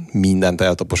és mindent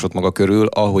eltaposott maga körül,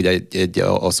 ahogy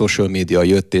a social media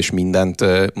jött és mindent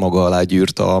maga alá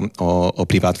gyűrt a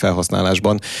privát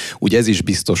felhasználásban, úgy ez is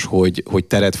biztos, hogy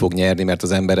teret fog nyerni, mert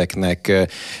az embereknek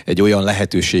egy olyan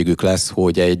lehetőségük lesz,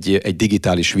 hogy egy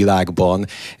digitális világban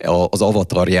az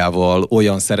avatarjával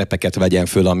olyan szerepeket vegyen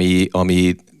föl,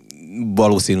 ami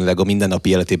valószínűleg a mindennapi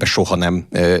életében soha nem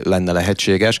lenne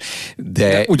lehetséges.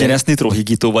 De ugyanezt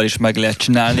nitrohigítóval is meg lehet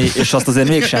csinálni, és azt azért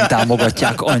mégsem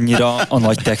támogatják annyira a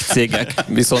nagy tech cégek.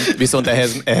 Viszont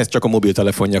ehhez csak a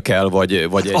mobiltelefonja kell, vagy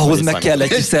egy... Ahhoz meg kell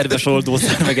egy kis szerves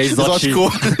oldószer, meg egy zacskó.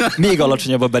 Még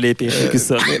alacsonyabb a belépési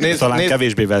küszöb. Talán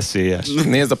kevésbé veszélyes.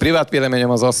 Nézd, a privát véleményem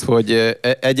az, hogy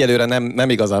egyelőre nem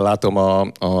igazán látom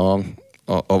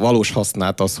a valós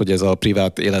hasznát az, hogy ez a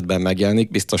privát életben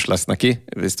megjelenik, biztos lesz neki,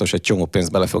 biztos egy csomó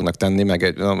pénzt bele fognak tenni,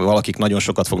 meg valakik nagyon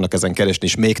sokat fognak ezen keresni,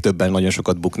 és még többen nagyon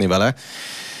sokat bukni vele.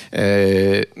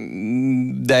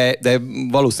 De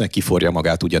valószínűleg kiforja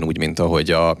magát ugyanúgy, mint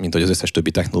ahogy az összes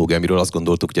többi technológia, amiről azt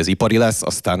gondoltuk, hogy ez ipari lesz,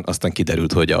 aztán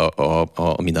kiderült, hogy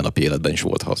a mindennapi életben is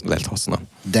lett haszna.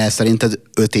 De szerinted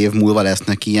 5 év múlva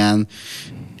lesznek ilyen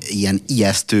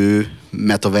ijesztő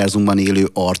metaverzumban élő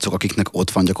arcok, akiknek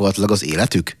ott van gyakorlatilag az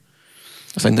életük?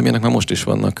 Szerintem ilyenek már most is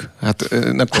vannak. Hát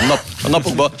nem tudom,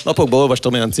 napokban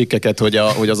olvastam olyan cikkeket, hogy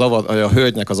a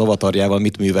hölgynek az avatarjával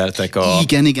mit műveltek.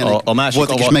 Igen.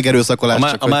 Voltak is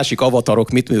megerőszakolás. A másik avatarok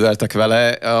mit műveltek vele,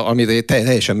 amit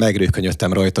teljesen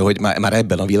megrőkönyödtem rajta, hogy már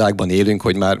ebben a világban élünk,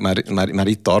 hogy már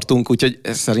itt tartunk, úgyhogy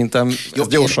szerintem ez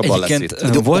gyorsabban lesz itt.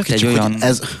 Volt egy olyan...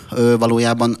 Ez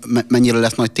valójában mennyire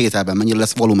lesz nagy tételben, mennyire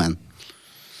lesz volumen?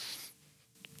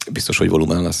 Biztos, hogy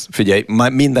volumen lesz. Figyelj,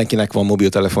 mindenkinek van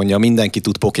mobiltelefonja, mindenki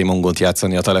tud Pokémon Go-t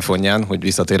játszani a telefonján, hogy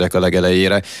visszatérjek a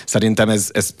legelejére. Szerintem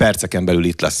ez perceken belül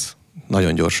itt lesz.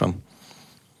 Nagyon gyorsan.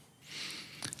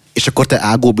 És akkor te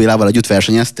Ágó Bélával együtt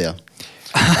versenyeztél?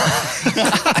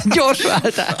 Gyors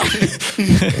váltál!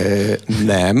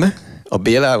 Nem. A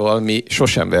Bélával mi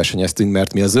sosem versenyeztünk,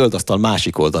 mert mi a zöld asztal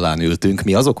másik oldalán ültünk.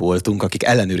 Mi azok voltunk, akik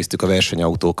ellenőriztük a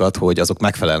versenyautókat, hogy azok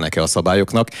megfelelnek-e a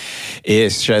szabályoknak.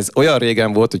 És ez olyan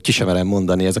régen volt, hogy ki sem merem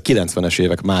mondani, ez a 90-es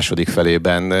évek második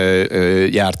felében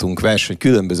jártunk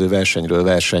különböző versenyről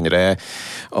versenyre,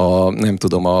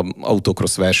 a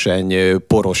autocross verseny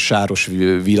poros, sáros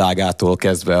világától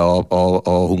kezdve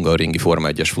a hungaroringi Forma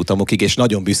 1-es futamokig, és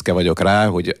nagyon büszke vagyok rá,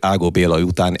 hogy Ágó Béla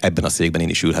után ebben a székben én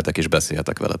is ülhetek és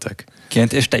beszélhetek veletek.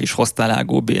 És te is hoztál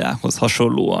Ágó Bélához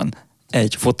hasonlóan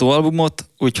egy fotóalbumot,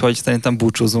 úgyhogy szerintem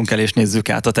búcsúzzunk el és nézzük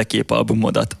át a te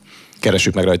képalbumodat.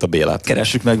 Keressük meg rajta Bélát.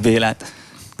 Keressük meg Bélát.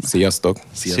 Sziasztok!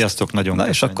 Sziasztok, nagyon Na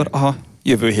és akkor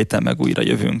jövő héten meg újra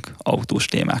jövünk autós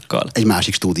témákkal. Egy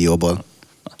másik stúdióból.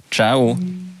 Ciao.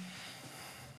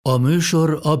 A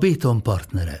műsor a Béton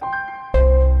partnere.